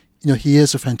though, he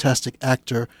is a fantastic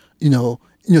actor, to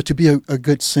be a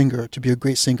good singer, to be a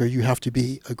great singer, you have to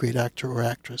be a great actor or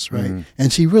actress, right?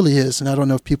 And he really is. And I don't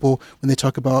know if people, when they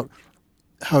talk about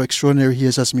how extraordinary he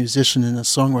is as a musician and a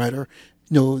songwriter,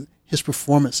 his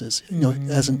performances,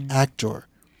 as an actor,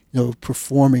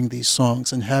 performing these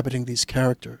songs, inhabiting these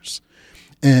characters.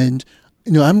 And,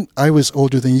 I was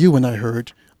older than you when I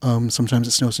heard Sometimes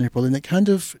It Snows in April, and it kind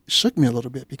of shook me a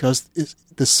little bit because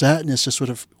the sadness just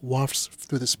sort of wafts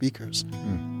through the speakers.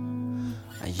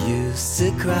 I used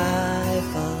to cry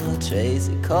for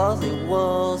Tracy 'cause he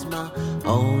was my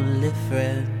only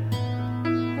friend.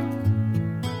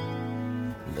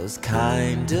 Those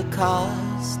kind of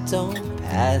cars don't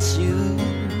pass you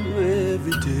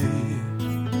every day.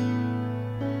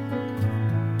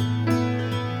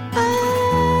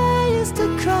 I used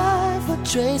to cry for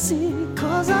Tracy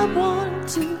 'cause I want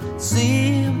to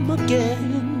see him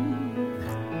again.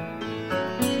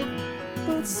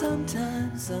 But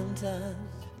sometimes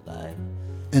life.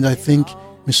 And I think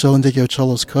Michelle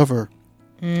Ndegeocello's cover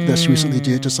that she recently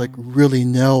did just like really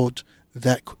nailed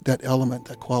that element,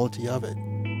 that quality of it.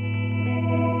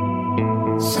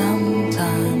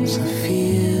 Sometimes I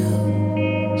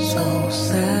feel so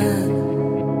sad.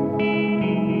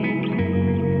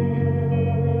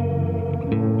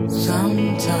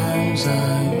 Sometimes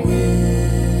I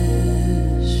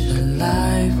wish that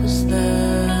life was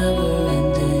never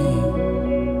ending.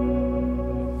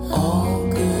 All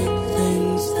good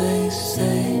things they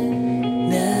say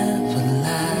never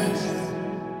last.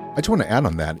 I just want to add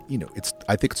on that,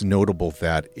 I think it's notable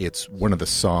that it's one of the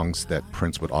songs that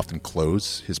Prince would often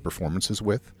close his performances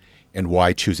with. And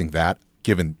why choosing that,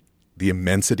 given the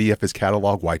immensity of his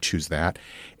catalog, why choose that?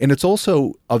 And it's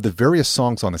also, of the various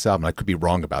songs on this album, I could be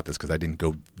wrong about this because I didn't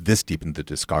go this deep into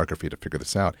the discography to figure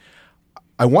this out.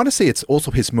 I want to say it's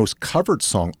also his most covered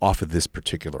song off of this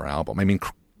particular album. I mean,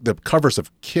 the covers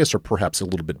of Kiss are perhaps a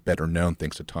little bit better known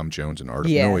thanks to Tom Jones and Art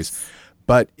of Noise.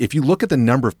 But if you look at the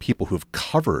number of people who have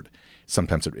covered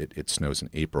Sometimes It Snows in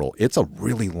April, it's a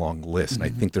really long list. And I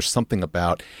think there's something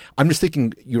about, I'm just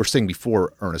thinking, you were saying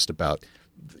before, Ernest, about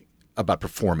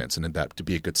performance and that to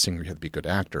be a good singer, you have to be a good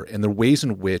actor. And the ways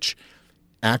in which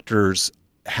actors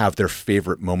have their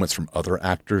favorite moments from other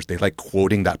actors. They like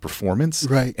quoting that performance.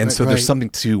 Right. And so right. there's something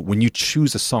to, when you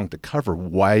choose a song to cover,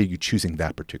 why are you choosing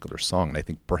that particular song? And I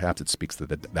think perhaps it speaks to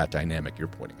that dynamic you're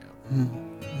pointing out.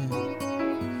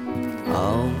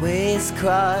 Always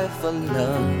cry for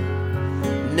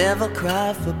love, never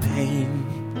cry for pain.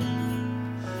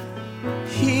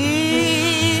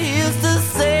 He used to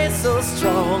say so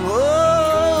strong,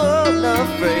 oh,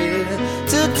 unafraid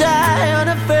to die,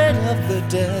 unafraid of the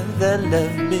death that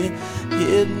left me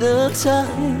hypnotized.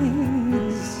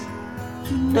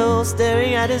 No,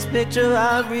 staring at his picture,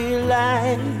 I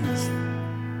realized.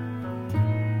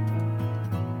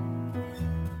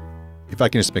 If I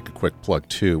can just make a quick plug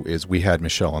too, is we had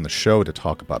Michelle on the show to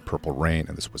talk about Purple Rain,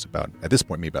 and this was about, at this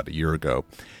point, maybe about a year ago.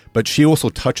 But she also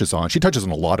touches on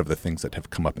a lot of the things that have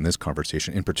come up in this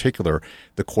conversation, in particular,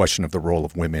 the question of the role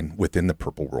of women within the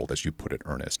purple world, as you put it,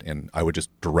 Ernest. And I would just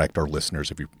direct our listeners,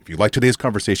 if you like today's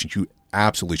conversation, you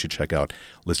absolutely should check out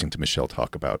listening to Michelle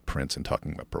talk about Prince and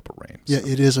talking about Purple Rain. So.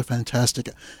 Yeah, it is a fantastic,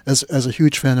 as a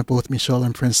huge fan of both Michelle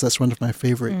and Prince, that's one of my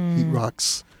favorite Heat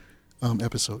Rocks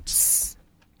episodes.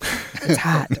 It's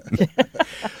hot.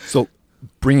 So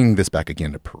bringing this back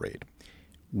again to Parade,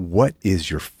 what is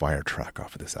your fire track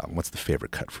off of this album? What's the favorite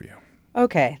cut for you?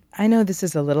 Okay, I know this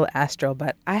is a little astral,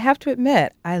 but I have to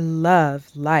admit, I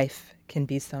love Life Can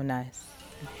Be So Nice.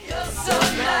 You're so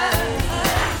nice.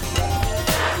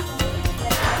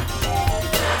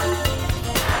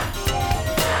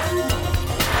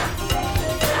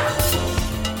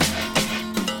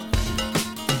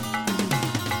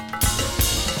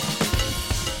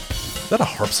 Is that a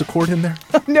harpsichord in there?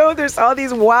 No, there's all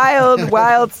these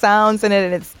wild sounds in it,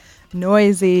 and it's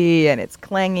noisy and it's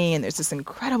clangy, and there's this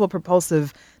incredible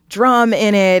propulsive drum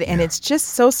in it, and it's just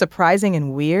so surprising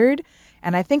and weird.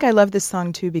 And I think I love this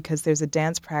song too because there's a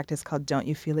dance practice called Don't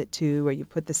You Feel It Too, where you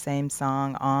put the same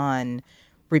song on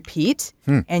repeat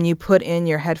and you put in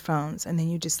your headphones and then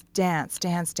you just dance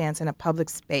in a public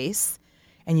space.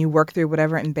 And you work through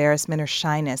whatever embarrassment or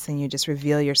shyness and you just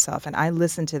reveal yourself. And I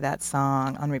listened to that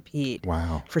song on repeat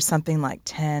for something like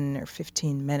 10 or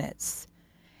 15 minutes.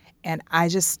 And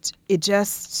it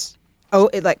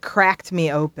like cracked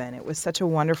me open. It was such a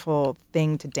wonderful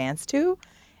thing to dance to.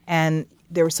 And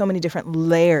there were so many different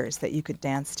layers that you could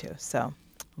dance to. So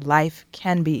life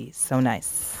can be so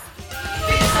nice.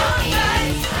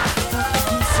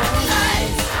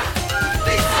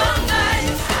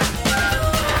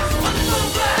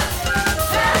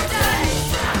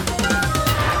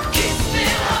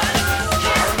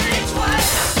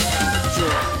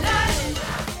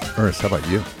 Ernest, how about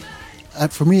you?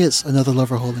 For me, it's Another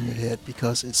Lover Hole in Your Head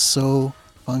because it's so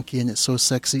funky and it's so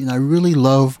sexy. And I really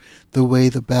love the way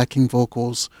the backing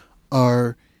vocals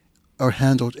are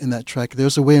handled in that track.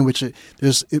 There's a way in which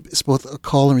it's both a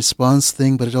call and response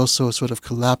thing, but it also sort of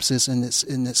collapses and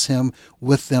it's him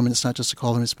with them, and it's not just a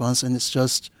call and response. And it's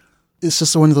just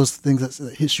one of those things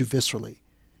that hits you viscerally,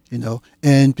 you know.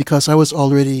 And because I was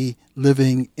already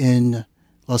living in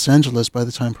Los Angeles by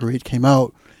the time Parade came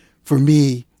out, for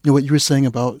me, you know, what you were saying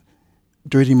about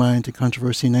Dirty Mind and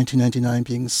Controversy in 1999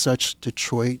 being such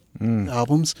Detroit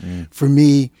albums, for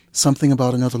me, something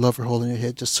about Another Lover Hole in Your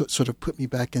Head just sort of put me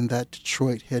back in that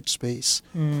Detroit headspace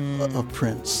of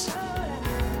Prince.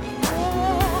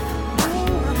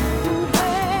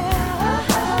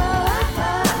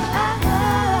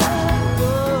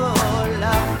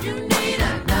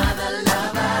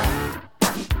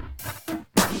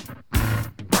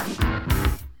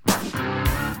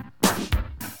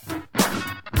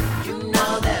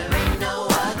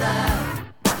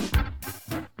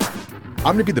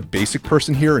 I'm going to be the basic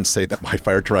person here and say that my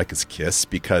fire track is Kiss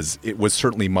because it was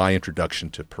certainly my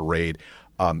introduction to Parade.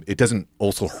 It doesn't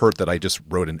also hurt that I just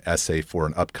wrote an essay for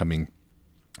an upcoming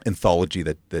anthology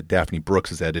that Daphne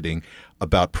Brooks is editing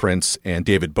about Prince and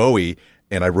David Bowie,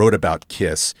 and I wrote about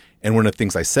Kiss. And one of the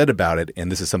things I said about it,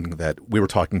 and this is something that we were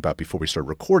talking about before we started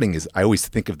recording, is I always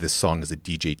think of this song as a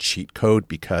DJ cheat code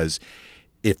because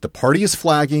if the party is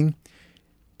flagging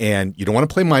and you don't want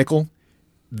to play Michael,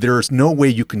 there's no way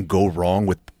you can go wrong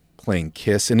with playing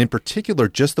Kiss, and in particular,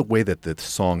 just the way that the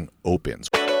song opens.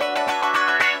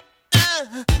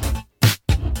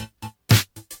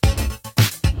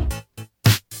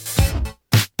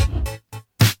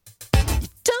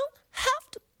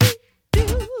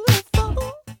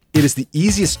 It is the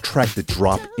easiest track to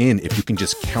drop in if you can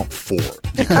just count 4,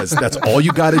 because that's all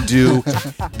you got to do.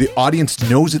 The audience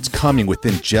knows it's coming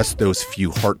within just those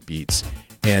few heartbeats,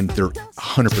 and they're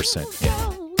 100% in.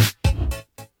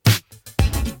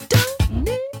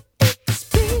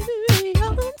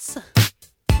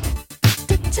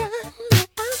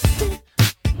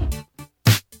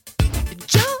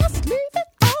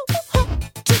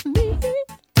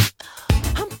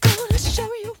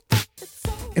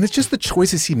 And it's just the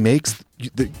choices he makes,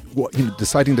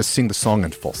 deciding to sing the song in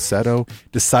falsetto,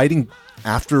 deciding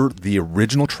after the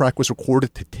original track was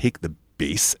recorded to take the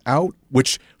bass out,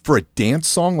 which for a dance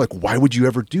song, like, why would you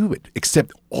ever do it?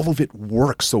 Except all of it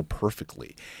works so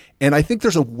perfectly. And I think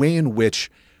there's a way in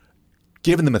which,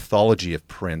 given the mythology of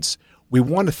Prince, we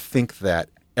want to think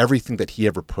that everything that he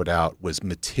ever put out was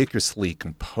meticulously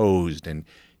composed and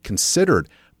considered.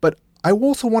 But I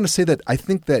also want to say that I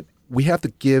think that we have to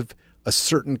give a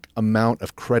certain amount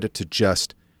of credit to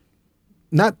just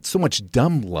not so much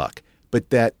dumb luck, but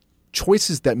that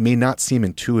choices that may not seem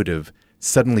intuitive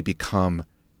suddenly become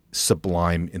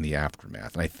sublime in the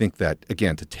aftermath. And I think that,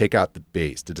 again, to take out the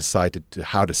bass, to decide to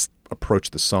how to approach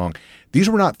the song, these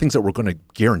were not things that were going to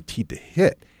guarantee to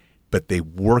hit, but they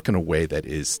work in a way that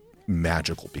is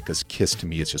magical, because Kiss to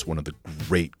me is just one of the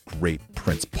great, great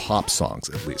Prince pop songs,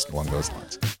 at least along those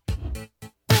lines.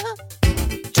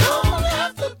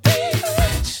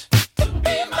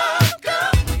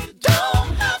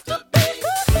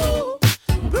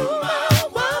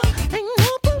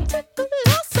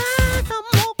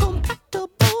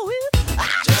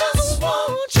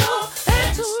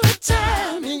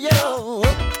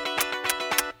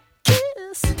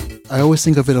 I always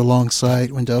think of it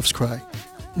alongside When Doves Cry.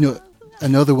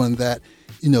 Another one that,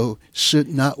 should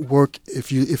not work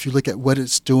if you look at what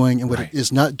it's doing and what it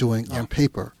is not doing on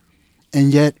paper.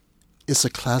 And yet it's a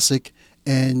classic.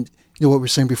 And what we were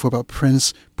saying before about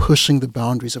Prince pushing the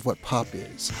boundaries of what pop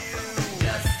is.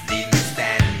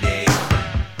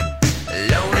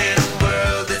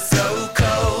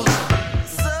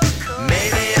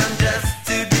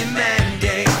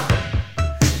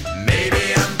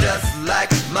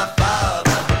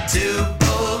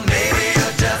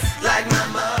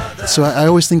 So I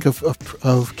always think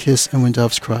of Kiss and When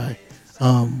Doves Cry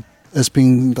as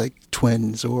being like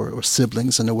twins or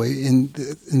siblings in a way, in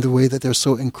the way that they're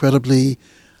so incredibly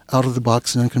out of the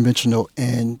box and unconventional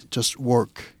and just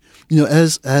work.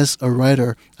 As a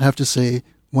writer, I have to say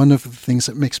one of the things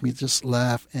that makes me just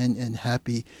laugh and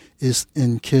happy is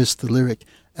in Kiss the lyric,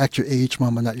 "Act your age,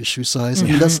 mama, not your shoe size." I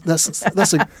mean,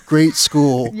 that's a great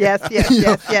school. Yes.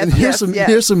 And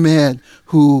here's a man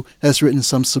who has written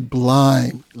some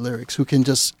sublime lyrics,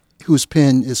 whose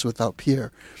pen is without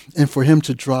peer, and for him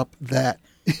to drop that,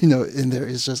 in there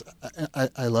is just,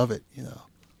 I love it.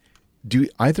 Do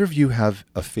either of you have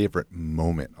a favorite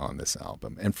moment on this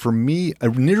album? And for me,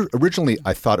 originally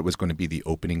I thought it was going to be the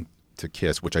opening to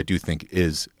Kiss, which I do think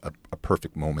is a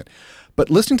perfect moment. But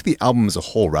listening to the album as a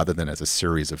whole rather than as a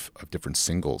series of different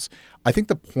singles, I think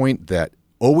the point that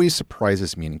always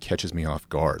surprises me and catches me off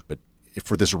guard, but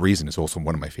for this reason is also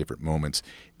one of my favorite moments,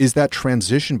 is that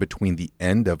transition between the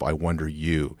end of I Wonder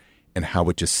You and how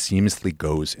it just seamlessly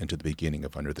goes into the beginning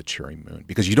of Under the Cherry Moon.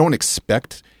 Because you don't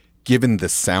expect, given the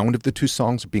sound of the two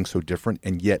songs being so different,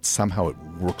 and yet somehow it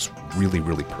works really,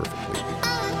 really perfectly.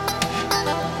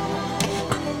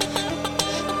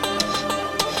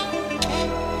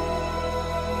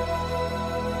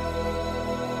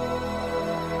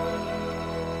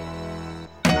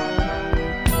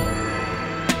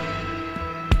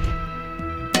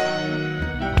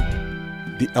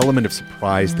 The element of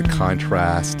surprise, the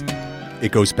contrast,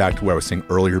 it goes back to what I was saying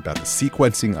earlier about the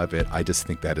sequencing of it. I just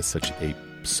think that is such a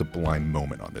sublime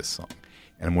moment on this song.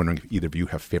 And I'm wondering if either of you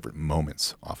have favorite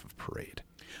moments off of Parade.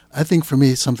 I think for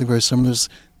me, something very similar is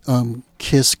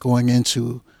Kiss going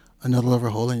into Another Lover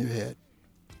Hole in Your Head.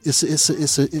 It's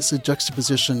a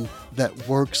juxtaposition that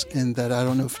works and that I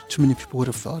don't know if too many people would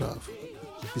have thought of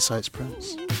besides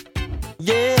Prince.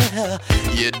 Yeah,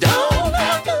 you don't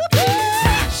have to be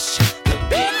rich to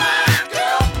be my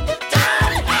girl. You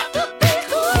don't have to be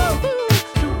cool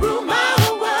to rule my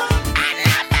world. I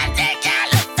never take your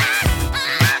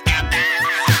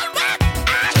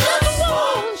I just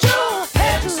want your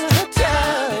extra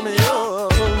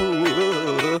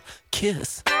time,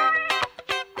 Kiss.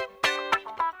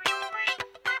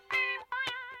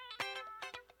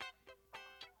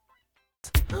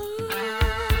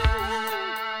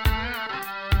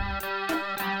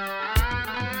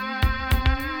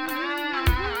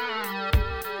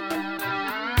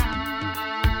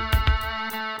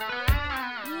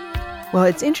 Well,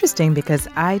 it's interesting because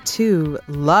I, too,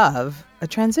 love a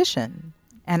transition.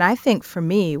 And I think, for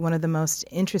me, one of the most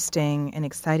interesting and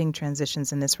exciting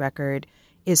transitions in this record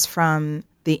is from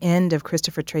the end of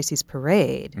Christopher Tracy's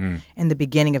Parade and the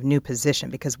beginning of New Position,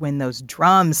 because when those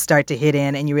drums start to hit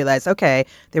in and you realize, okay,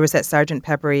 there was that Sgt.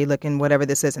 Peppery looking whatever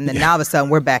this is, and then now all of a sudden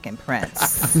we're back in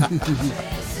Prince.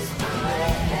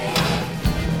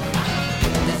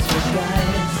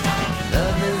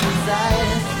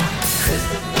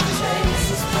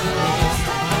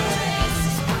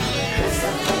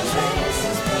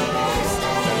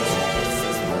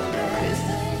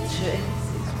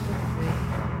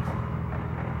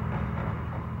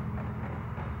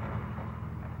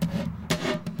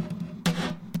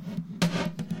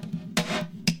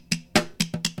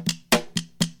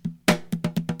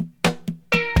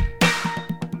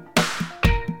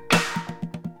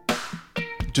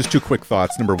 Just two quick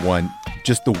thoughts. Number one,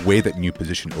 just the way that New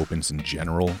Position opens in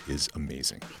general is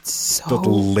amazing. It's so the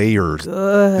layers,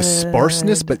 good. the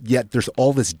sparseness, but yet there's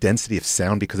all this density of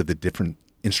sound because of the different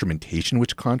instrumentation,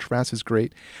 which contrasts is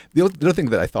great. The other thing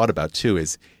that I thought about too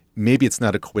is maybe it's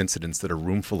not a coincidence that a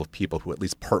room full of people who at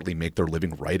least partly make their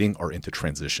living writing are into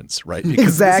transitions, right? Because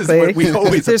exactly. This is what we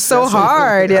always they're so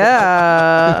hard,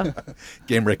 yeah.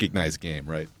 Game recognize game,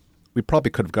 right? We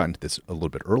probably could have gotten to this a little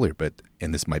bit earlier,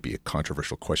 and this might be a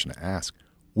controversial question to ask.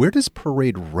 Where does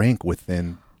Parade rank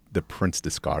within the Prince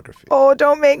discography? Oh,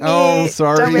 don't make me. Oh,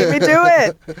 sorry. Don't make me do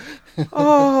it.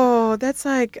 Oh, that's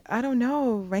like, I don't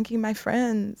know, ranking my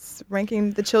friends,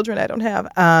 ranking the children I don't have.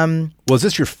 Well, is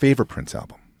this your favorite Prince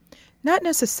album? Not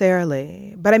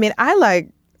necessarily. But I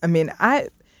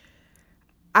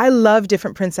love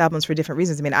different Prince albums for different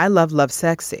reasons. I love Love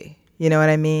Sexy. You know what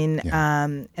I mean? Yeah.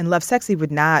 And Love Sexy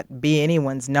would not be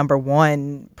anyone's number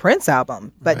one Prince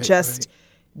album, but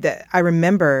I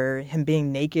remember him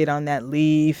being naked on that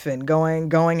leaf and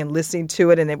going and listening to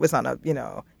it, and it was on a,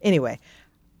 anyway.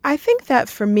 I think that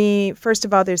for me, first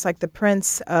of all, there's like the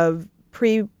Prince of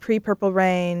pre-Purple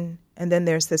Rain, and then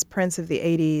there's this Prince of the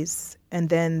 80s, and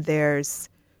then there's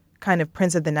kind of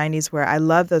Prince of the 90s where I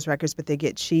love those records, but they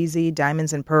get cheesy.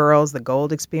 Diamonds and Pearls, the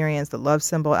Gold Experience, the Love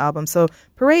Symbol album. So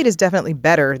Parade is definitely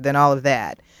better than all of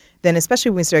that. Then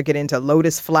especially when we start getting into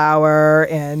Lotus Flower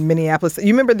and Minneapolis.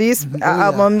 You remember these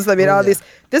albums? These.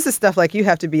 This is stuff like you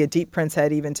have to be a deep Prince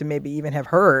head even to maybe even have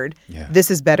heard. Yeah. This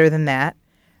This is better than that.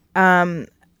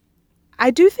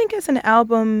 I do think as an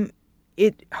album,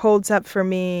 it holds up for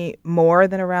me more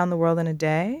than Around the World in a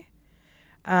Day.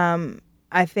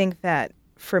 I think that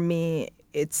for me,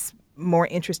 it's more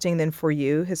interesting than For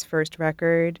You, his first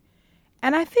record.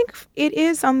 And I think it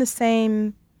is on the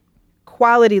same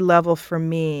quality level for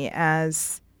me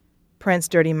as Prince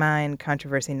Dirty Mind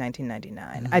Controversy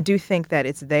 1999. I do think that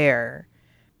it's there,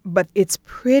 but it's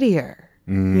prettier.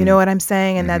 You know what I'm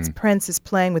saying? And that's Prince is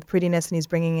playing with prettiness and he's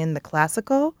bringing in the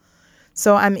classical.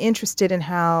 So I'm interested in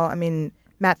how,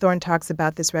 Matt Thorne talks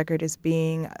about this record as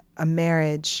being a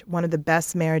marriage, one of the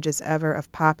best marriages ever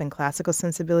of pop and classical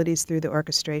sensibilities through the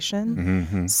orchestration.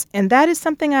 Mm-hmm. And that is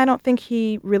something I don't think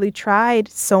he really tried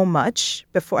so much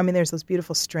before. There's those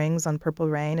beautiful strings on Purple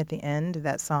Rain at the end of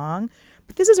that song.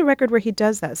 But this is a record where he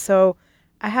does that. So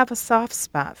I have a soft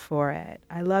spot for it.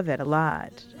 I love it a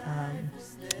lot.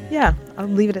 I'll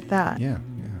leave it at that. Yeah.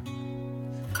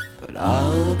 But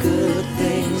all good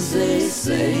things they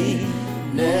say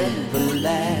never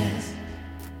last.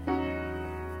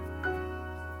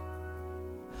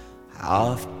 I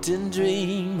often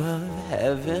dream of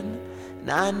heaven, and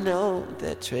I know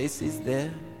that Tracy's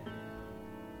there.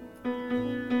 I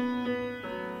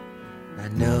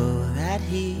know that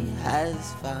he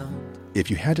has found.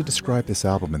 If you had to describe this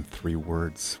album in 3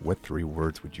 words, what 3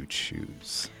 words would you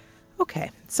choose?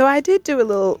 Okay, so I did do a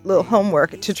little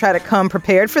homework to try to come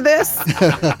prepared for this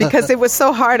because it was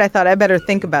so hard. I thought I better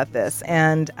think about this.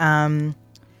 And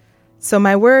so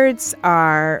my words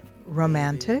are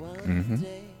romantic,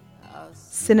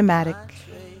 cinematic,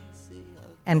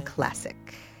 and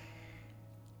classic.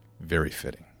 Very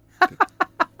fitting.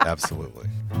 Absolutely.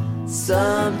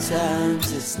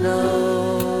 Sometimes it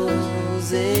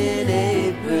snows in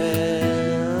April.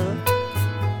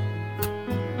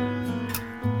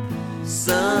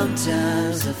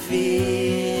 Sometimes I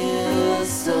feel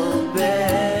so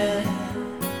bad,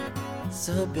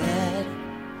 so bad.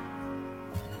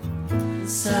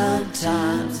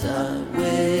 Sometimes I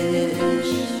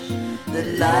wish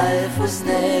that life was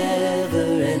never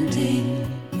ending.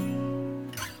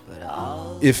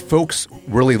 If folks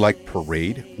really like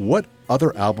Parade, what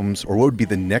other albums or what would be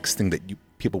the next thing that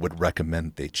people would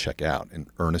recommend they check out? And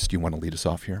Ernest, do you want to lead us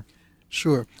off here?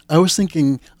 Sure. I was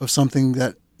thinking of something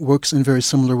that works in very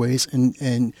similar ways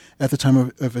and at the time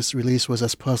of its release was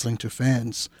as puzzling to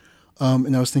fans.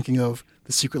 And I was thinking of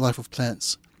The Secret Life of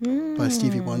Plants by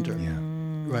Stevie Wonder. Yeah.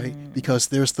 Right? Because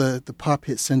there's the pop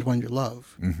hit Send One Your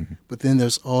Love. But then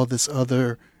there's all this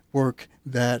other work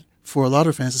that for a lot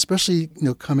of fans, especially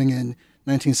coming in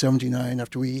 1979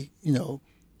 after we,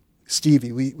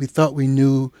 Stevie, we thought we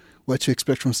knew what to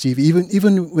expect from Stevie,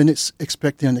 even when it's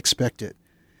expect the unexpected.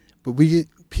 But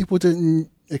people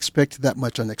didn't expect that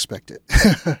much unexpected,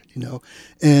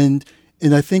 And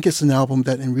I think it's an album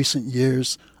that in recent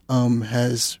years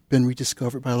has been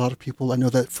rediscovered by a lot of people. I know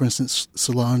that, for instance,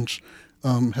 Solange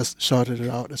has shouted it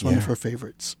out as one of her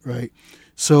favorites, right?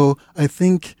 So I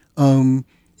think, an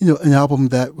album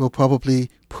that will probably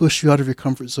push you out of your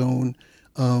comfort zone,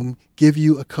 give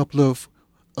you a couple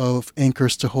of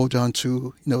anchors to hold on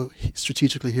to,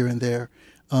 strategically here and there,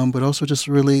 but also just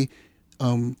really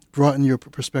broaden your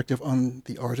perspective on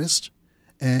the artist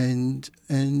and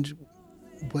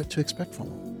what to expect from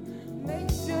them.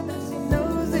 Make sure that she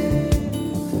knows it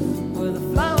with a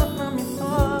flower from your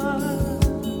heart.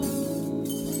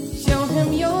 Show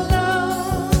him your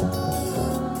love.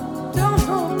 Don't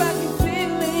hold back your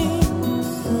feelings.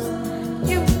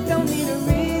 You don't need a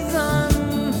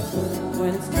reason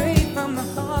when it's straight from the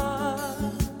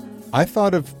heart. I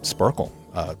thought of Sparkle,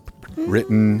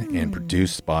 written and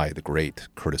produced by the great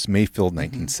Curtis Mayfield,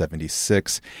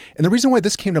 1976. And the reason why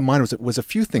this came to mind was a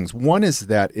few things. One is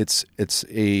that it's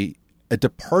a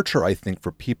departure, I think,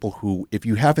 for people who, if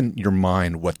you have in your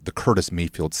mind what the Curtis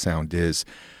Mayfield sound is,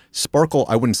 Sparkle,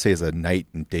 I wouldn't say is a night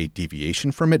and day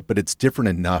deviation from it, but it's different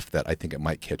enough that I think it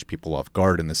might catch people off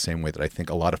guard in the same way that I think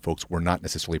a lot of folks were not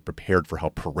necessarily prepared for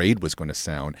how Parade was going to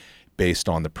sound based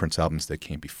on the Prince albums that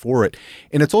came before it.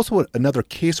 And it's also another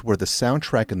case where the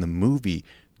soundtrack and the movie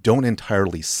don't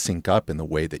entirely sync up in the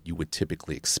way that you would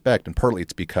typically expect. And partly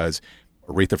it's because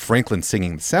Aretha Franklin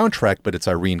singing the soundtrack, but it's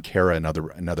Irene Cara and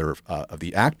another of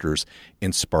the actors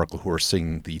in Sparkle who are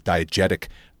singing the diegetic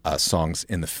songs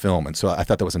in the film. And so I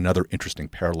thought that was another interesting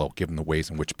parallel given the ways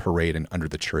in which Parade and Under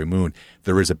the Cherry Moon,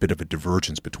 there is a bit of a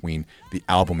divergence between the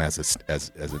album as a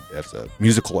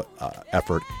musical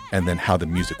effort and then how the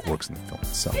music works in the film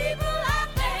itself.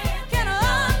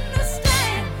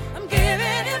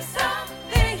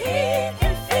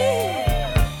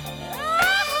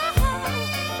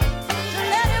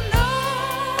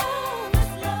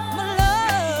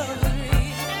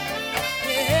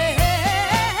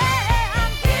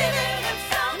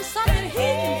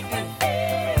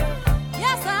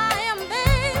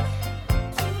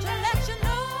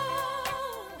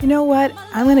 You know what?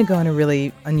 I'm going to go in a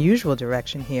really unusual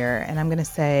direction here, and I'm going to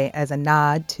say, as a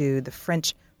nod to the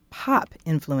French pop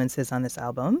influences on this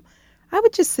album, I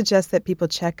would just suggest that people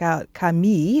check out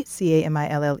Camille,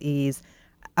 Camille's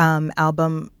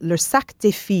album Le Sac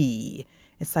des Filles.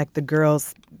 It's like the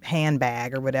girl's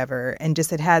handbag or whatever, and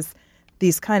just it has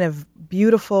these kind of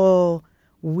beautiful,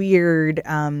 weird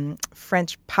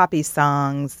French poppy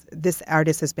songs. This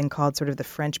artist has been called sort of the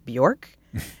French Bjork.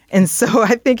 And so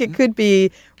I think it could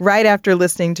be, right after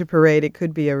listening to Parade, it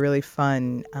could be a really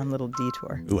fun little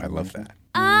detour. Ooh, I love that.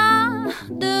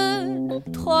 1, 2,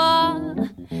 3,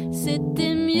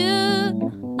 c'était mieux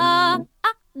à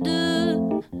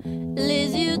 2,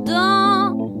 les yeux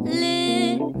dans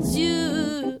les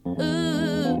yeux.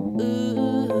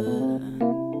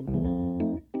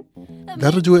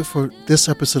 That'll do it for this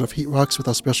episode of Heat Rocks with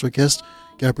our special guest,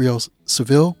 Gabrielle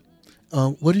Seville.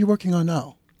 What are you working on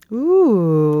now?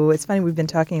 Ooh, it's funny. We've been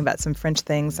talking about some French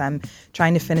things. I'm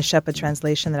trying to finish up a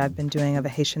translation that I've been doing of a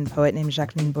Haitian poet named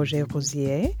Jacqueline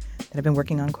Bourget-Rosier that I've been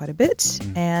working on quite a bit.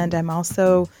 And I'm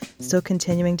also still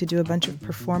continuing to do a bunch of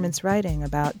performance writing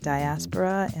about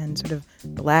diaspora and sort of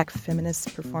Black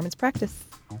feminist performance practice.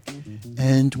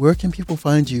 And where can people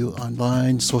find you?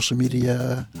 Online, social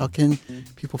media? How can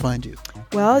people find you?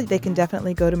 Well, they can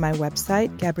definitely go to my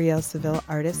website,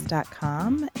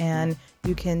 GabrielleSevilleArtist.com, and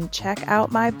you can check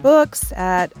out my books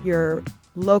at your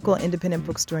local independent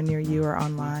bookstore near you or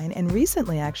online. And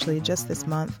recently, actually, just this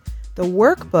month, the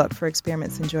workbook for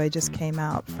Experiments in Joy just came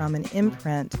out from an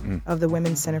imprint of the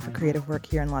Women's Center for Creative Work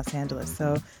here in Los Angeles.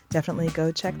 So definitely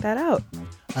go check that out.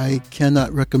 I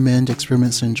cannot recommend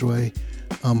Experiments in Joy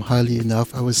highly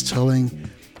enough. I was telling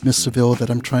Ms. Seville that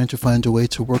I'm trying to find a way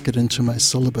to work it into my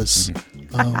syllabus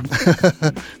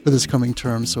for this coming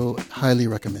term, so highly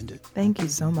recommend it. Thank you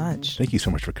so much. Thank you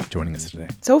so much for joining us today.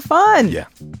 So fun. Yeah.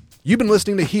 You've been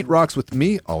listening to Heat Rocks with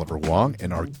me, Oliver Wong,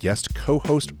 and our guest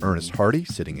co-host, Ernest Hardy,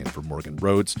 sitting in for Morgan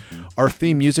Rhodes. Our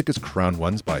theme music is Crown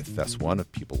Ones by Thess One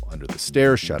of People Under the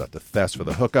Stairs. Shout out to Thess for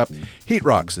the hookup. Heat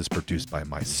Rocks is produced by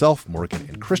myself, Morgan,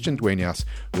 and Christian Duenas,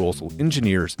 who also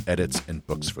engineers, edits, and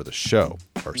books for the show.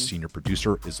 Our senior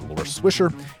producer is Laura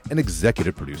Swisher, and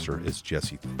executive producer is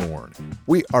Jesse Thorne.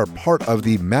 We are part of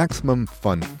the Maximum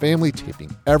Fun family,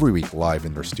 taping every week live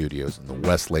in their studios in the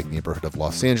Westlake neighborhood of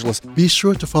Los Angeles. Be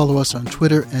sure to follow us on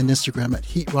Twitter and Instagram at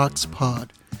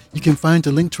HeatRocksPod. You can find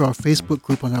a link to our Facebook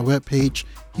group on our webpage,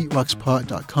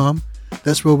 heatrockspod.com.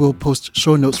 That's where we'll post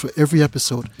show notes for every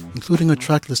episode, including a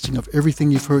track listing of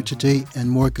everything you've heard today and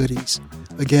more goodies.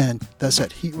 Again, that's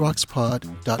at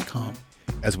heatrockspod.com.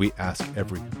 As we ask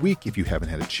every week, if you haven't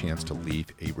had a chance to leave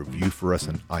a review for us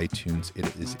on iTunes,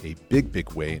 it is a big,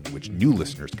 big way in which new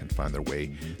listeners can find their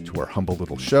way to our humble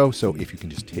little show. So if you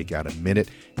can just take out a minute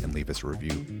and leave us a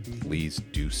review, please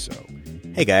do so.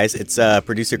 Hey guys, it's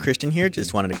producer Christian here.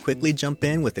 Just wanted to quickly jump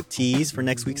in with a tease for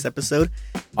next week's episode.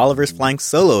 Oliver's flying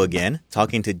solo again,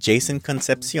 talking to Jason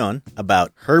Concepcion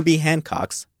about Herbie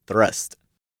Hancock's Thrust.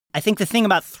 I think the thing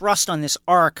about Thrust on this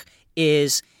arc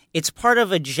is it's part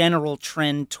of a general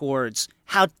trend towards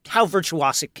how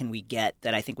virtuosic can we get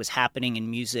that I think was happening in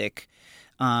music,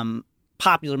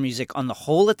 popular music on the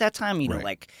whole at that time. You know,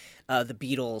 like the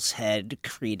Beatles had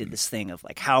created this thing of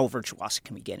like how virtuosic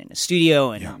can we get in a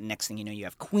studio, and next thing you know, you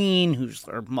have Queen, who's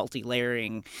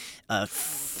multi-layering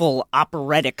full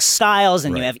operatic styles,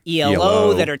 and you have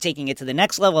ELO that are taking it to the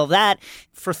next level of that.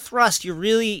 For Thrust, you're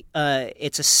really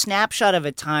it's a snapshot of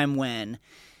a time when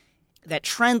that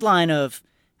trend line of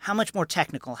how much more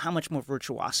technical, how much more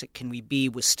virtuosic can we be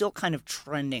was still kind of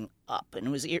trending up. And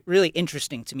it was really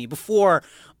interesting to me before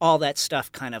all that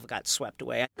stuff kind of got swept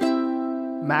away.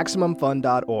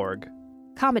 MaximumFun.org.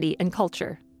 Comedy and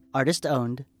culture. Artist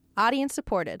owned. Audience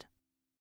supported.